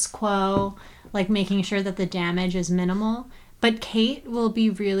status quo, like making sure that the damage is minimal. But Kate will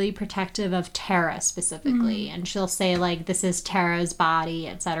be really protective of Tara specifically, and she'll say like, "This is Tara's body,"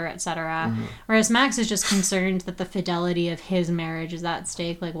 etc., etc. Whereas Max is just concerned that the fidelity of his marriage is at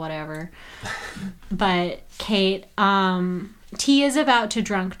stake, like whatever. But Kate, T is about to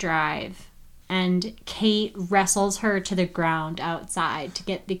drunk drive, and Kate wrestles her to the ground outside to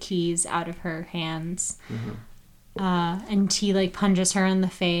get the keys out of her hands. And T like punches her in the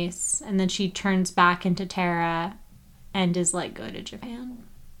face, and then she turns back into Tara and is like, "Go to Japan."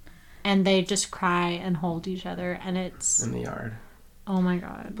 And they just cry and hold each other, and it's, In the yard. oh my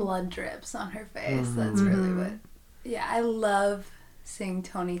god. Blood drips on her face. That's really what. Yeah, I love seeing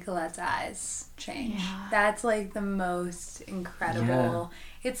Toni Collette's eyes change. Yeah. That's like the most incredible.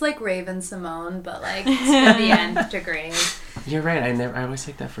 It's like Raven Simone, but like to the nth degree. You're right. I always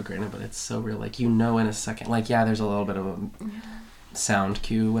take that for granted, but it's so real. Like, you know, in a second. Like, yeah, there's a little bit of a sound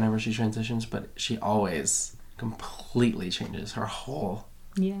cue whenever she transitions, but she always completely changes her whole.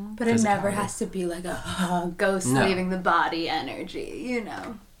 Yeah. But it never Physicality. has to be like a ghost No. leaving the body energy, you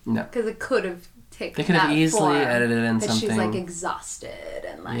know? No. Because it could have taken They could have that easily form, edited in that something. she's like exhausted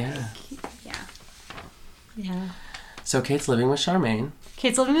and like, Yeah. yeah. Yeah. So Kate's living with Charmaine.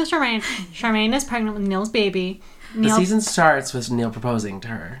 Kate's living with Charmaine. Charmaine is pregnant with Neil's baby. The Neil season starts with Neil proposing to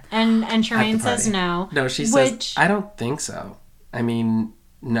her. and at the Charmaine says party. no. No, she which, says, I don't think so. I mean,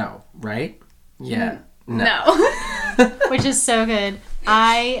 no, right? Yeah. No. No. which is so good.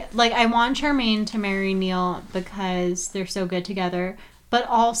 I want Charmaine to marry Neil because they're so good together. but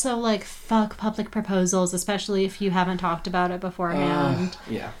also like fuck public proposals, especially if you haven't talked about it beforehand.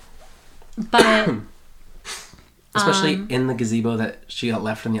 Yeah. But especially in the gazebo that she got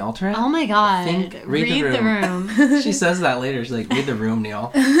left in the altar at. oh my god, Read the room. She says that later. She's like, read the room,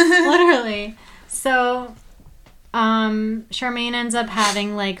 Neil. Literally. So Charmaine ends up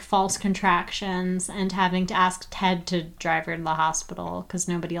having like false contractions and having to ask Ted to drive her to the hospital because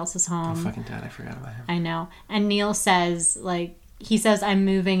nobody else is home. Oh, fucking Ted, I forgot about him. I know. And Neil says, like, he says, I'm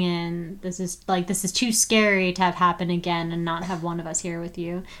moving in. This is too scary to have happen again and not have one of us here with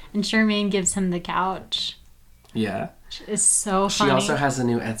you. And Charmaine gives him the couch. Yeah. It's so funny. She also has a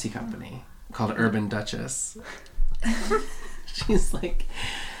new Etsy company called Urban Duchess.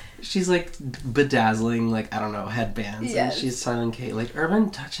 She's like bedazzling, like, I don't know, headbands. Yes. And she's telling Kate, like, Urban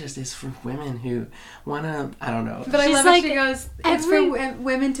Duchess is for women who want to, I don't know. But I She's love like, how she goes, it's for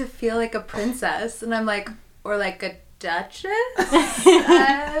women to feel like a princess. And I'm like, or like a duchess?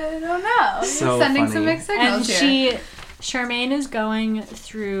 I don't know. So You're sending funny. some mixed signals And here. Charmaine is going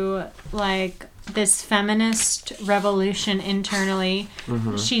through, like, this feminist revolution internally.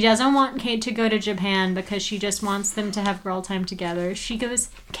 Mm-hmm. She doesn't want Kate to go to Japan because she just wants them to have girl time together. She goes,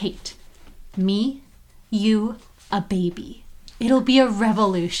 Kate, me, you, a baby. It'll be a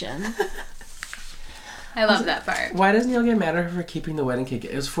revolution. I love that part. Why does Neil get mad at her for keeping the wedding cake?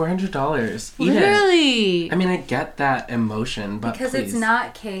 It was $400. Eat it. Really? I mean, I get that emotion, but Because please. it's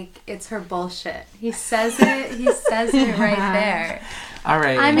not cake, it's her bullshit. He says it right there. All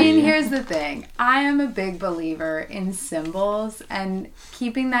right. I mean, Amy. here's the thing. I am a big believer in symbols, and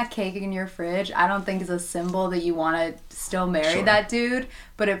keeping that cake in your fridge, I don't think is a symbol that you want to still marry Sure. that dude,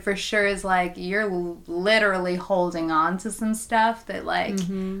 but it for sure is like you're literally holding on to some stuff that like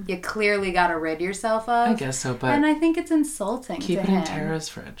you clearly got to rid yourself of. I guess so, but And I think it's insulting keep to it him. in Tara's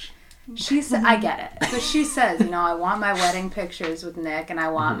fridge. She said, I get it. But she says, I want my wedding pictures with Nick and I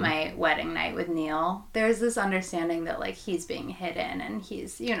want my wedding night with Neil. There's this understanding that, like, he's being hidden and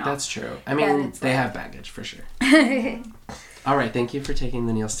he's, That's true. I And mean, it's they like- have baggage for sure. All right, thank you for taking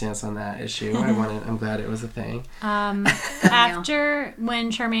the Neil stance on that issue. I'm glad it was a thing. After,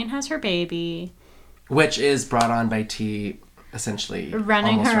 when Charmaine has her baby, Which is brought on by T essentially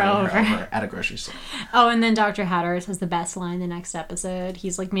Running almost her running over. her over at a grocery store. oh, and then Dr. Hatteras has the best line the next episode.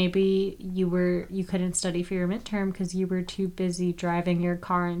 He's like, maybe you couldn't study for your midterm because you were too busy driving your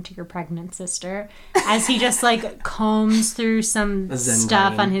car into your pregnant sister. As he just like combs through some A Zen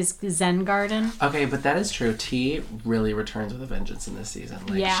stuff garden. on his Zen garden. Okay, but that is true. T really returns with a vengeance in this season.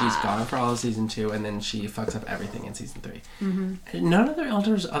 Like, Yeah. she's gone for all of season 2, and then she fucks up everything in season 3. Mm-hmm. None of the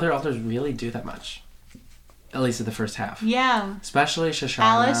other elders really do that much. At least in the first half. Yeah. Especially Shoshana.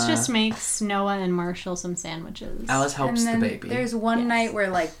 Alice just makes Noah and Marshall some sandwiches. Alice helps and then the baby. there's one Yes. night where,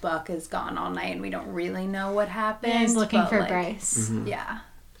 like, Buck is gone all night and we don't really know what happened. Yeah, he's looking but, for like, Bryce. Mm-hmm. Yeah.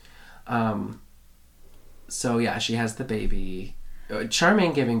 So yeah, she has the baby.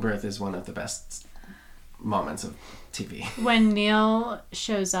 Charmaine giving birth is one of the best moments of TV. When Neil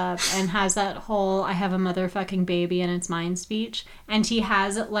shows up and has that whole I have a motherfucking baby and it's mine speech, and he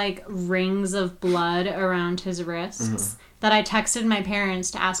has like rings of blood around his wrists that I texted my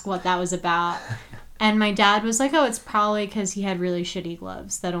parents to ask what that was about. And my dad was like, oh, it's probably because he had really shitty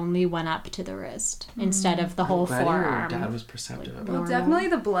gloves that only went up to the wrist instead of the whole Glad forearm. your dad was perceptive about Well, it. definitely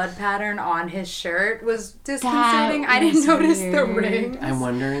the blood pattern on his shirt was disconcerting. I was didn't notice the weird. rings. I'm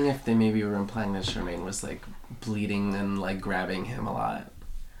wondering if they maybe were implying that Charmaine was like bleeding and like grabbing him a lot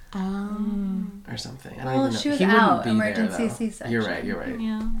or something. I don't Well, even know. she was He wouldn't out, be emergency there, though. C-section. You're right.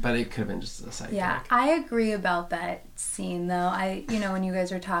 Yeah. But it could have been just a side Yeah, gag. I agree about that scene though. When you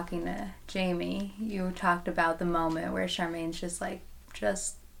guys were talking to Jamie, you talked about the moment where Charmaine's just like,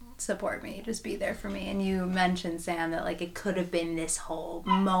 just support me, just be there for me. And you mentioned, Sam, that like it could have been this whole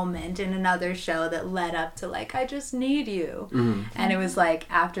moment in another show that led up to like, I just need you. Mm-hmm. And it was like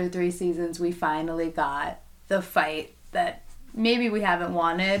after 3 seasons, we finally got the fight that maybe we haven't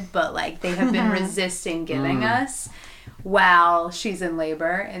wanted, but like they have been resisting giving us while she's in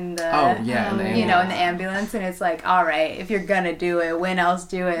labor in the Oh, yeah, in the in the ambulance. And it's like, all right, if you're gonna do it, when else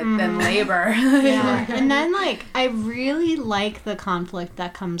do it than labor? Yeah. And then, like, I really like the conflict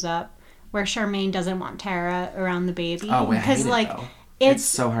that comes up where Charmaine doesn't want Tara around the baby. Oh, wait, I because, hate like, it, though. it's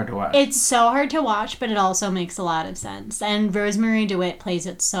so hard to watch. It's so hard to watch, but it also makes a lot of sense. And Rosemary DeWitt plays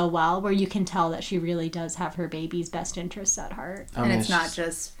it so well, where you can tell that she really does have her baby's best interests at heart. And it's not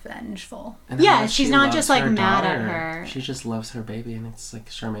just vengeful. And how Yeah, much she's she not loves just, like, her mad at daughter. her. She just loves her baby, and it's like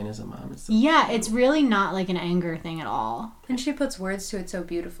Charmaine is a mom. It's Yeah, it's really not like an anger thing at all. And she puts words to it so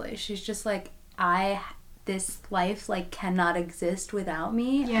beautifully. She's just like, this life like cannot exist without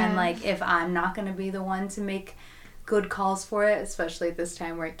me. Yeah. And like if I'm not gonna be the one to make good calls for it, especially at this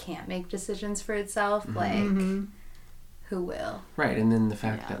time where it can't make decisions for itself. Like, who will? Right, and then the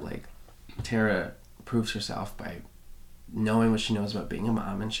fact that, like, Tara proves herself by knowing what she knows about being a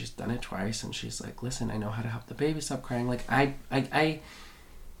mom, and she's done it twice, and she's like, listen, I know how to help the baby stop crying. Like, I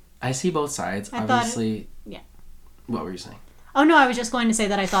see both sides. Obviously. What were you saying? Oh, no, I was just going to say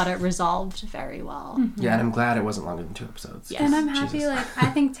that I thought it resolved very well. Yeah, and I'm glad it wasn't longer than 2 episodes. And I'm happy, like, I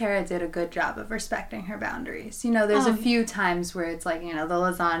think Tara did a good job of respecting her boundaries. You know, there's a few times where it's like, you know, the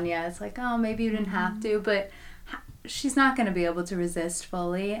lasagna, it's like, oh, maybe you didn't have to, but she's not going to be able to resist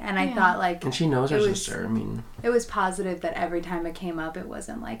fully. And I thought, like... And she knows her sister, I mean... It was positive that every time it came up, it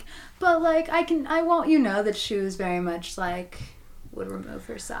wasn't like, but, like, I won't, you know, that she was very much, like... would remove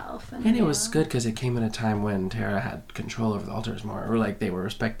herself. And it was good because it came at a time when Tara had control over the altars more. Or, like, they were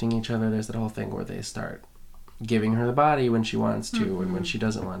respecting each other. There's that whole thing where they start giving her the body when she wants to and when she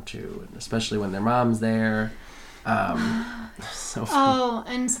doesn't want to. And especially when their mom's there. So Oh,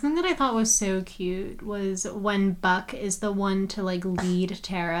 and something that I thought was so cute was when Buck is the one to, like, lead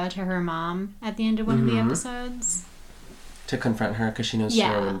Tara to her mom at the end of one of the episodes. To confront her because she knows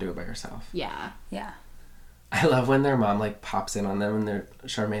Tara wouldn't do it by herself. Yeah. Yeah. I love when their mom, like, pops in on them and they're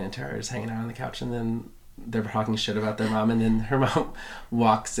Charmaine and Tara are just hanging out on the couch and then they're talking shit about their mom and then her mom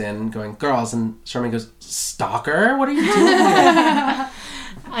walks in going, girls, and Charmaine goes, stalker? What are you doing here?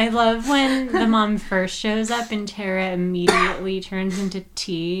 I love when the mom first shows up and Tara immediately turns into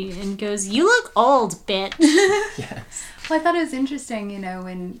T and goes, you look old, bitch. Yes. Well, I thought it was interesting, you know,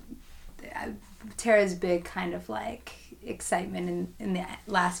 when Tara's big kind of, like, excitement in the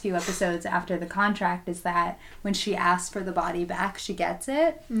last few episodes after the contract is that when she asks for the body back, she gets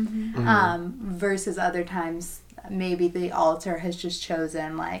it. Versus other times, maybe the altar has just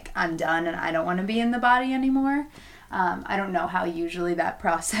chosen, like, I'm done and I don't want to be in the body anymore. I don't know how usually that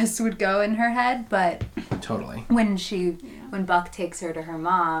process would go in her head, but totally. When Buck takes her to her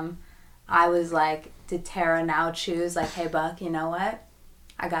mom, I was like, did Tara now choose, like, hey, Buck, you know what?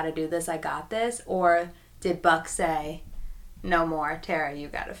 I got to do this. I got this. Or did Buck say, no more, Tara, you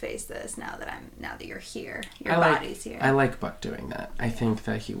got to face this now that you're here. Your body's here. I like Buck doing that. I think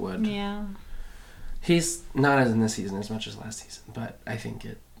that he would. Yeah. He's not as in this season as much as last season, but I think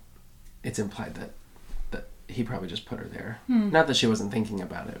it's implied that he probably just put her there. Not that she wasn't thinking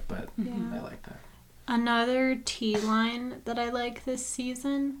about it, but I like that. Another T line that I like this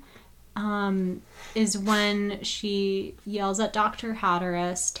season is when she yells at Dr.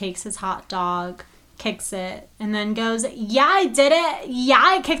 Hatteras, takes his hot dog, kicks it, and then goes, yeah, I did it. Yeah,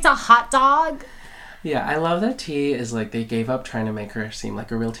 I kicked a hot dog. Yeah, I love that T is like, they gave up trying to make her seem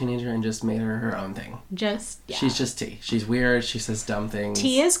like a real teenager and just made her her own thing. She's just T. She's weird. She says dumb things.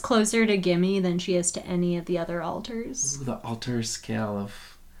 T is closer to Gimme than she is to any of the other altars. The altar scale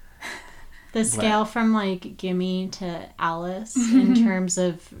of... The scale from, like, Gimme to Alice in terms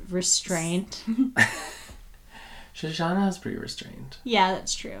of restraint. Shoshana is pretty restrained. Yeah,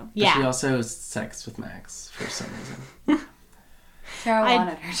 that's true. But she also has sex with Max for some reason. Tara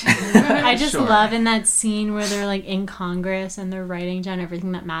wanted her to. I just love in that scene where they're, like, in Congress and they're writing down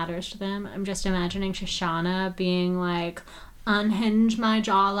everything that matters to them. I'm just imagining Shoshana being like, unhinge my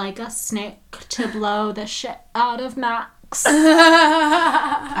jaw like a snake to blow the shit out of Max.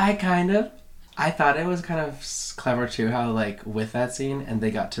 I thought it was kind of clever too how, like, with that scene and they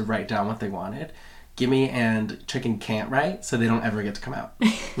got to write down what they wanted. Gimme and Chicken can't write, so they don't ever get to come out,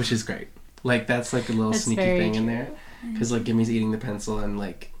 which is great. Like, that's like a little sneaky thing in there. Because, like, Gimmy's eating the pencil and,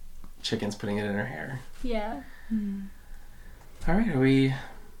 like, Chicken's putting it in her hair. Yeah. All right, are we...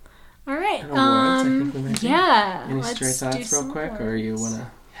 All right. Awards, I think we might yeah. Any stray thoughts real quick, or you want to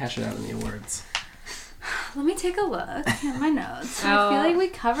hash it out in the awards? Let me take a look at my notes. I feel like we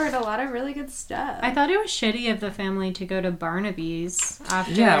covered a lot of really good stuff. I thought it was shitty of the family to go to Barnaby's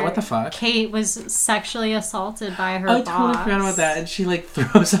after what the fuck? Kate was sexually assaulted by her boss. I totally forgot about that, and she, like,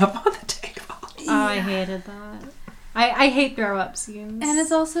 throws up on the table. Oh, I hated that. I hate throw-up scenes. And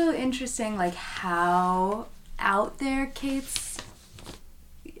it's also interesting, like, how out there Kate's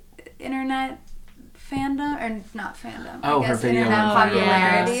internet fandom, or not fandom, I guess her video internet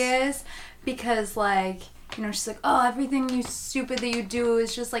popularity is. Because, like, you know, she's like, oh, everything you stupid that you do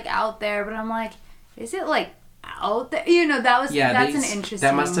is just, like, out there. But I'm like, is it, like, out there? You know, that's an interesting...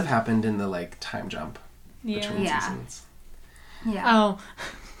 That must have happened in the, like, time jump between seasons. Yeah. Oh,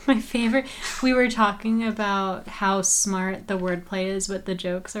 my favorite... We were talking about how smart the wordplay is with the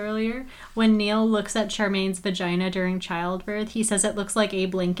jokes earlier. When Neil looks at Charmaine's vagina during childbirth, he says it looks like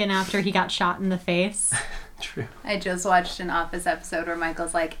Abe Lincoln after he got shot in the face. True. I just watched an Office episode where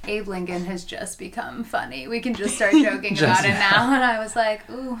Michael's like, Abe Lincoln has just become funny. We can just start joking about it now. And I was like,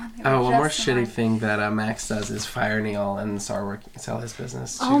 ooh. One more shitty thing that Max does is fire Neil and sell his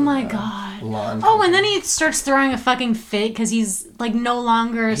business. Oh my god. Lawn Oh, and then he starts throwing a fucking fit because he's like no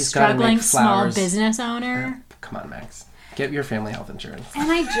longer a struggling small business owner. Come on, Max. Get your family health insurance. And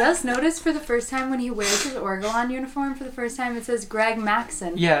I just noticed for the first time when he wears his Orgolan uniform for the first time, it says Greg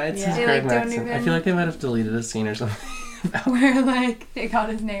Maxon. Yeah, it's his Greg Maxon. Even... I feel like they might have deleted a scene or something. Where, like, they got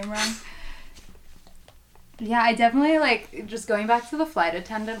his name wrong. Yeah, I definitely, like, just going back to the flight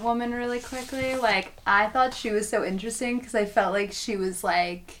attendant woman really quickly, like, I thought she was so interesting because I felt like she was,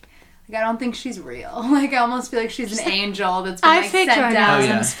 like, I don't think she's real. Like, I almost feel like she's an angel that's been, like, sent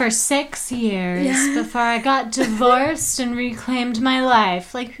down. For 6 years before I got divorced and reclaimed my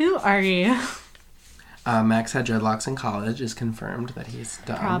life. Like, who are you? Max had dreadlocks in college. Is confirmed that he's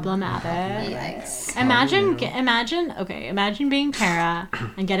done. Problematic. Yikes. Imagine being Tara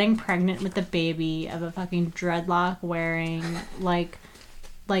and getting pregnant with the baby of a fucking dreadlock wearing, like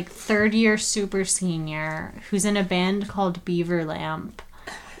third year super senior who's in a band called Beaver Lamp.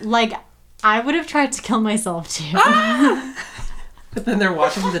 Like, I would have tried to kill myself too. But then they're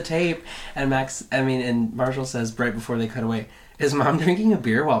watching the tape, and Marshall says right before they cut away, "Is Mom drinking a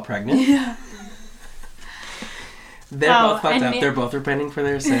beer while pregnant?" Yeah. They're both fucked up. They're both repenting for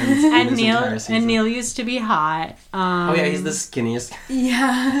their sins. And Neil used to be hot. He's the skinniest.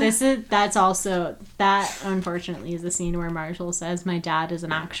 Yeah. That unfortunately is the scene where Marshall says, "My dad is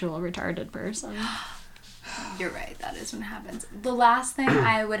an actual retarded person." You're right. That is when it happens. The last thing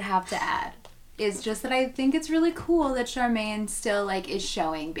I would have to add is just that I think it's really cool that Charmaine still, like, is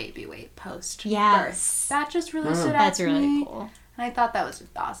showing baby weight post-birth. Yes. That just really stood out That's to really me. cool. And I thought that was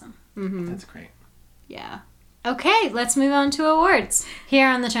awesome. Mm-hmm. That's great. Yeah. Okay, let's move on to awards. Here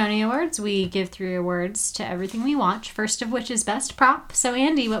on the Tony Awards, we give 3 awards to everything we watch, first of which is Best Prop. So,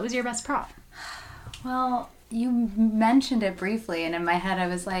 Andy, what was your best prop? Well, you mentioned it briefly, and in my head I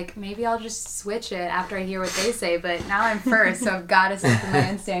was like, maybe I'll just switch it after I hear what they say, but now I'm first, so I've got to stick with my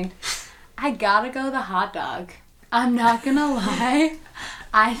instinct. I gotta go the hot dog. I'm not gonna lie.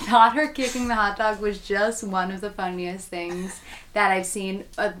 I thought her kicking the hot dog was just one of the funniest things that I've seen,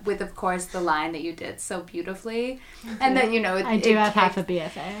 with, of course, the line that you did so beautifully. And that, I do have half a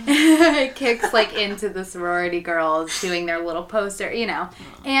BFA. It kicks, like, into the sorority girls doing their little poster,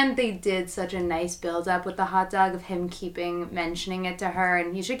 And they did such a nice build-up with the hot dog of him keeping mentioning it to her,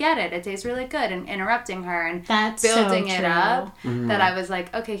 and you should get it. It tastes really good, and interrupting her and building it up. That I was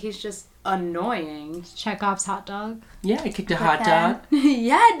like, okay, he's just annoying. Chekhov's hot dog. Yeah, I kicked a hot dog.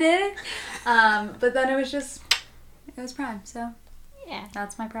 Yeah, I did. But then it was prime, so yeah,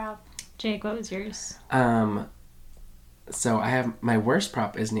 that's my prop. Jake, what was yours? So I have, my worst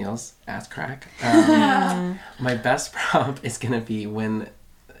prop is Neil's ass crack. My best prop is gonna be when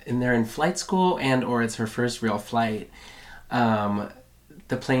they're in flight school or it's her first real flight.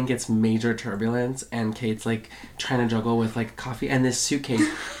 The plane gets major turbulence and Kate's like trying to juggle with like coffee, and this suitcase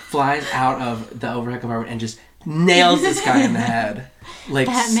flies out of the overhead compartment and just nails this guy in the head. Like,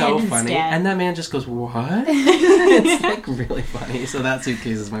 that so funny. And that man just goes, "What?" It's like really funny. So that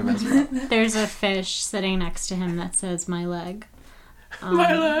suitcase is my best prop. There's a fish sitting next to him that says, "My leg."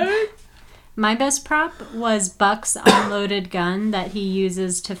 My leg? My best prop was Buck's unloaded gun that he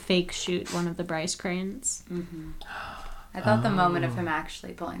uses to fake shoot one of the Bryce cranes. Mm-hmm. I thought the moment of him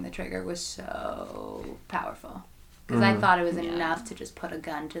actually pulling the trigger was so powerful. Because I thought it was enough to just put a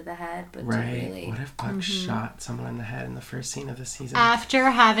gun to the head, but to really... What if Buck shot someone in the head in the first scene of the season? After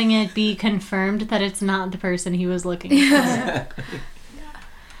having it be confirmed that it's not the person he was looking for.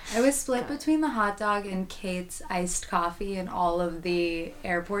 I was split between the hot dog and Kate's iced coffee in all of the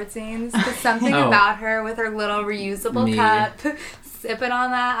airport scenes. There's something about her with her little reusable cup, sipping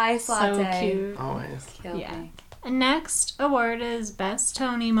on that ice latte. So cute. Always. Killed me. And next award is Best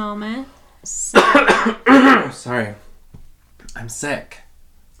Tony Moment. Sorry. I'm sick.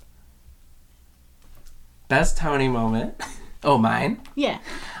 Best Tony Moment. Oh, mine? Yeah.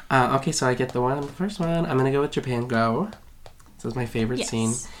 Okay, so I get the first one. I'm going to go with Japan Go. This is my favorite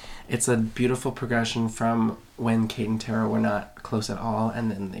scene. It's a beautiful progression from when Kate and Tara were not close at all, and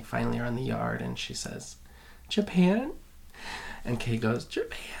then they finally are in the yard, and she says, "Japan?" And Kate goes,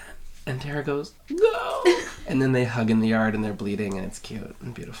 "Japan." And Tara goes, "No!" And then they hug in the yard, and they're bleeding, and it's cute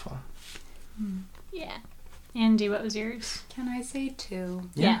and beautiful. Yeah. Andy, what was yours? Can I say 2?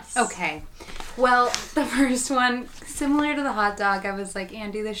 Yes. Okay. Well, the first one, similar to the hot dog, I was like,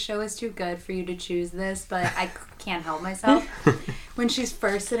 Andy, this show is too good for you to choose this, but I can't help myself. When she's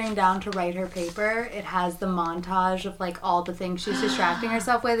first sitting down to write her paper, it has the montage of, like, all the things she's distracting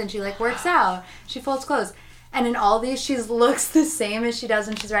herself with, and she, like, works out. She folds clothes. And in all these, she looks the same as she does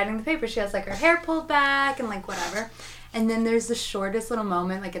when she's writing the paper. She has like her hair pulled back and like whatever. And then there's the shortest little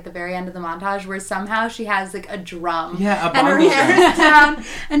moment, like at the very end of the montage, where somehow she has like a drum. Yeah, a and her bongo hair is down,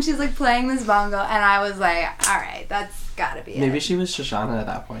 and she's like playing this bongo. And I was like, all right, that's gotta be Maybe it. she was Shoshana at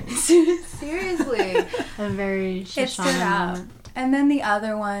that point. Seriously. A very It stood Shoshana out. moment. And then the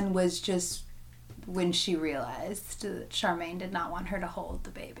other one was just when she realized that Charmaine did not want her to hold the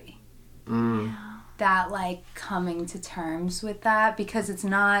baby. Mm. That, like, coming to terms with that, because it's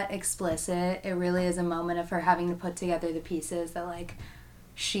not explicit. It really is a moment of her having to put together the pieces that, like,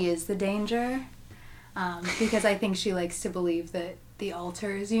 she is the danger. Because I think she likes to believe that the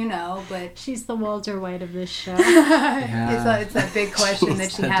alters, you know, but She's the Walter White of this show. it's a big question that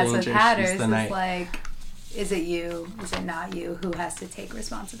She's she the has with danger, she's Hatters. the It's knight. like, is it you? Is it not you? Who has to take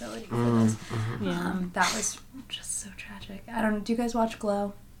responsibility for Mm, this? Yeah. That was just so tragic. I don't. Do you guys watch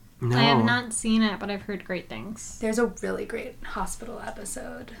Glow? No. I have not seen it, but I've heard great things. There's a really great hospital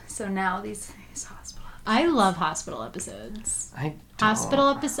episode. So now these hospital. I love hospital episodes. I don't.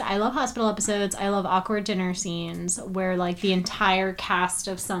 I love hospital episodes. I love awkward dinner scenes where like the entire cast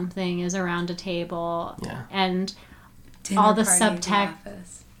of something is around a table. Yeah. And Dinner all the party in subtext.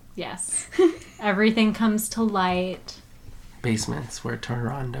 office. yes, everything comes to light. Basements where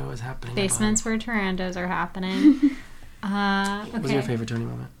Toronto is happening. Basements where Tarandos are happening. Okay. What was your favorite Tony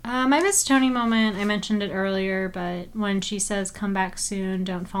moment? My Miss Tony moment, I mentioned it earlier, but when she says, "Come back soon,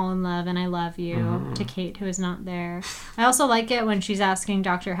 don't fall in love, and I love you," to Kate, who is not there. I also like it when she's asking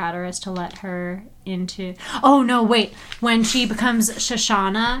Dr. Hatteras to let her into... Oh, no, wait. When she becomes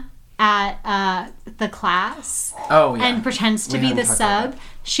Shoshana at the class Oh, yeah. and pretends to We be hadn't the talked about sub, that.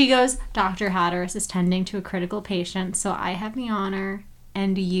 she goes, "Dr. Hatteras is tending to a critical patient, so I have the honor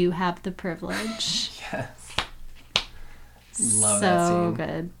and you have the privilege." Yes. Love so that scene.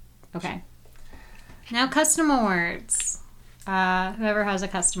 good. Okay. Now, custom awards. Whoever has a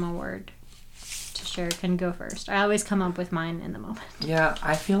custom award to share can go first. I always come up with mine in the moment. Yeah,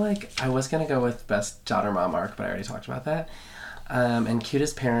 I feel like I was going to go with best daughter mom arc, but I already talked about that. And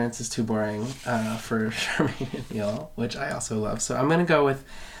cutest parents is too boring for Charmaine and Neil, which I also love. So I'm going to go with,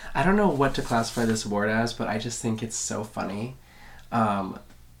 I don't know what to classify this award as, but I just think it's so funny. I'm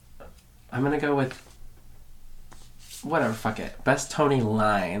going to go with, whatever, fuck it. Best Tony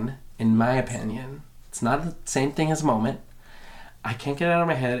line, in my opinion. It's not the same thing as moment. I can't get it out of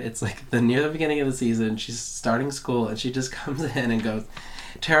my head. It's like near the beginning of the season, she's starting school, and she just comes in and goes,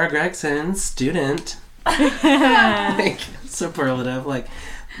 "Tara Gregson, student." Like, superlative. Like,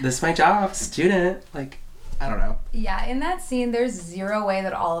 this is my job, student. Like, I don't know. Yeah, in that scene, there's zero way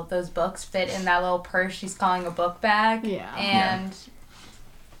that all of those books fit in that little purse she's calling a book bag. Yeah. And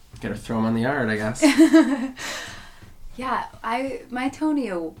Gotta throw them on the yard, I guess. yeah, my Tony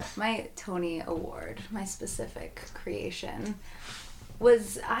Award, my specific creation,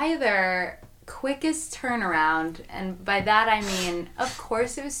 was either quickest turnaround, and by that I mean, of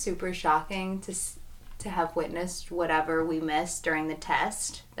course, it was super shocking to have witnessed whatever we missed during the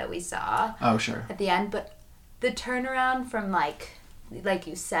test that we saw Oh, sure. at the end, but the turnaround from like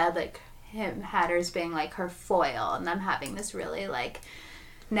you said, like him Hatters being like her foil and them having this really like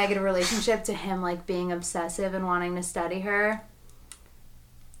negative relationship to him like being obsessive and wanting to study her,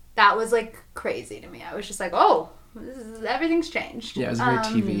 that was like crazy to me. I was just like, oh, everything's changed. Yeah, it was a very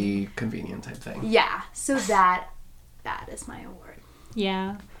TV convenient type thing. Yeah, so that is my award.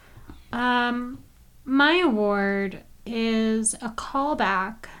 Yeah. My award is a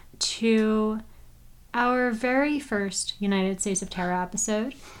callback to our very first United States of Terra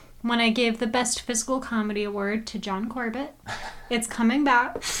episode when I gave the Best Physical Comedy Award to John Corbett. It's coming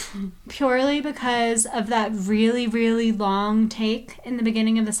back purely because of that really, really long take in the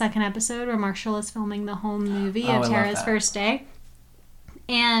beginning of the second episode where Marshall is filming the home movie Oh, I of love Tara's that. first day.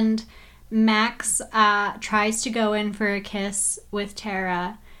 And Max tries to go in for a kiss with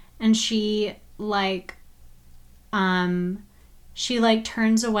Tara, and she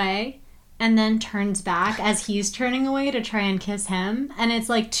turns away and then turns back as he's turning away to try and kiss him. And it's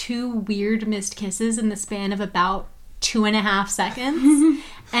like two weird missed kisses in the span of about 2.5 seconds.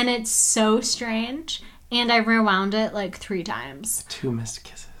 And it's so strange. And I rewound it like 3 times. 2 missed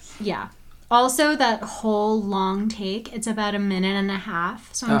kisses. Yeah. Also, that whole long take, it's about 1.5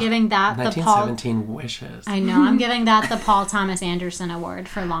 minutes. So I'm giving that the Paul... 1917 wishes. I know. I'm giving that the Paul Thomas Anderson Award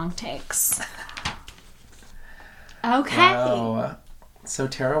for long takes. Okay. Wow. So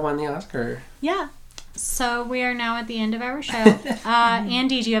Tara won the Oscar. Yeah. So we are now at the end of our show.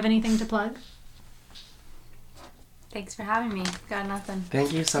 Andy, do you have anything to plug? Thanks for having me. Got nothing.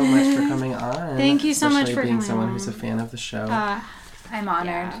 Thank you so much for coming on. Thank you so much Especially for being coming someone on. who's a fan of the show. I'm honored.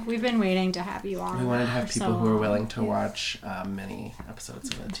 Yeah, we've been waiting to have you on. We wanted to have for people so who are long. willing to watch many episodes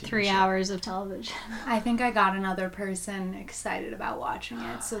of a TV 3 show. hours of television. I think I got another person excited about watching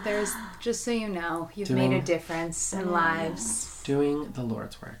it. So there's, just so you know, you've made a difference in lives. Doing the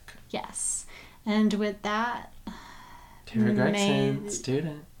Lord's work. Yes. And with that, Tara Gregson, May-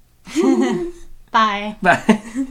 student. bye. Bye.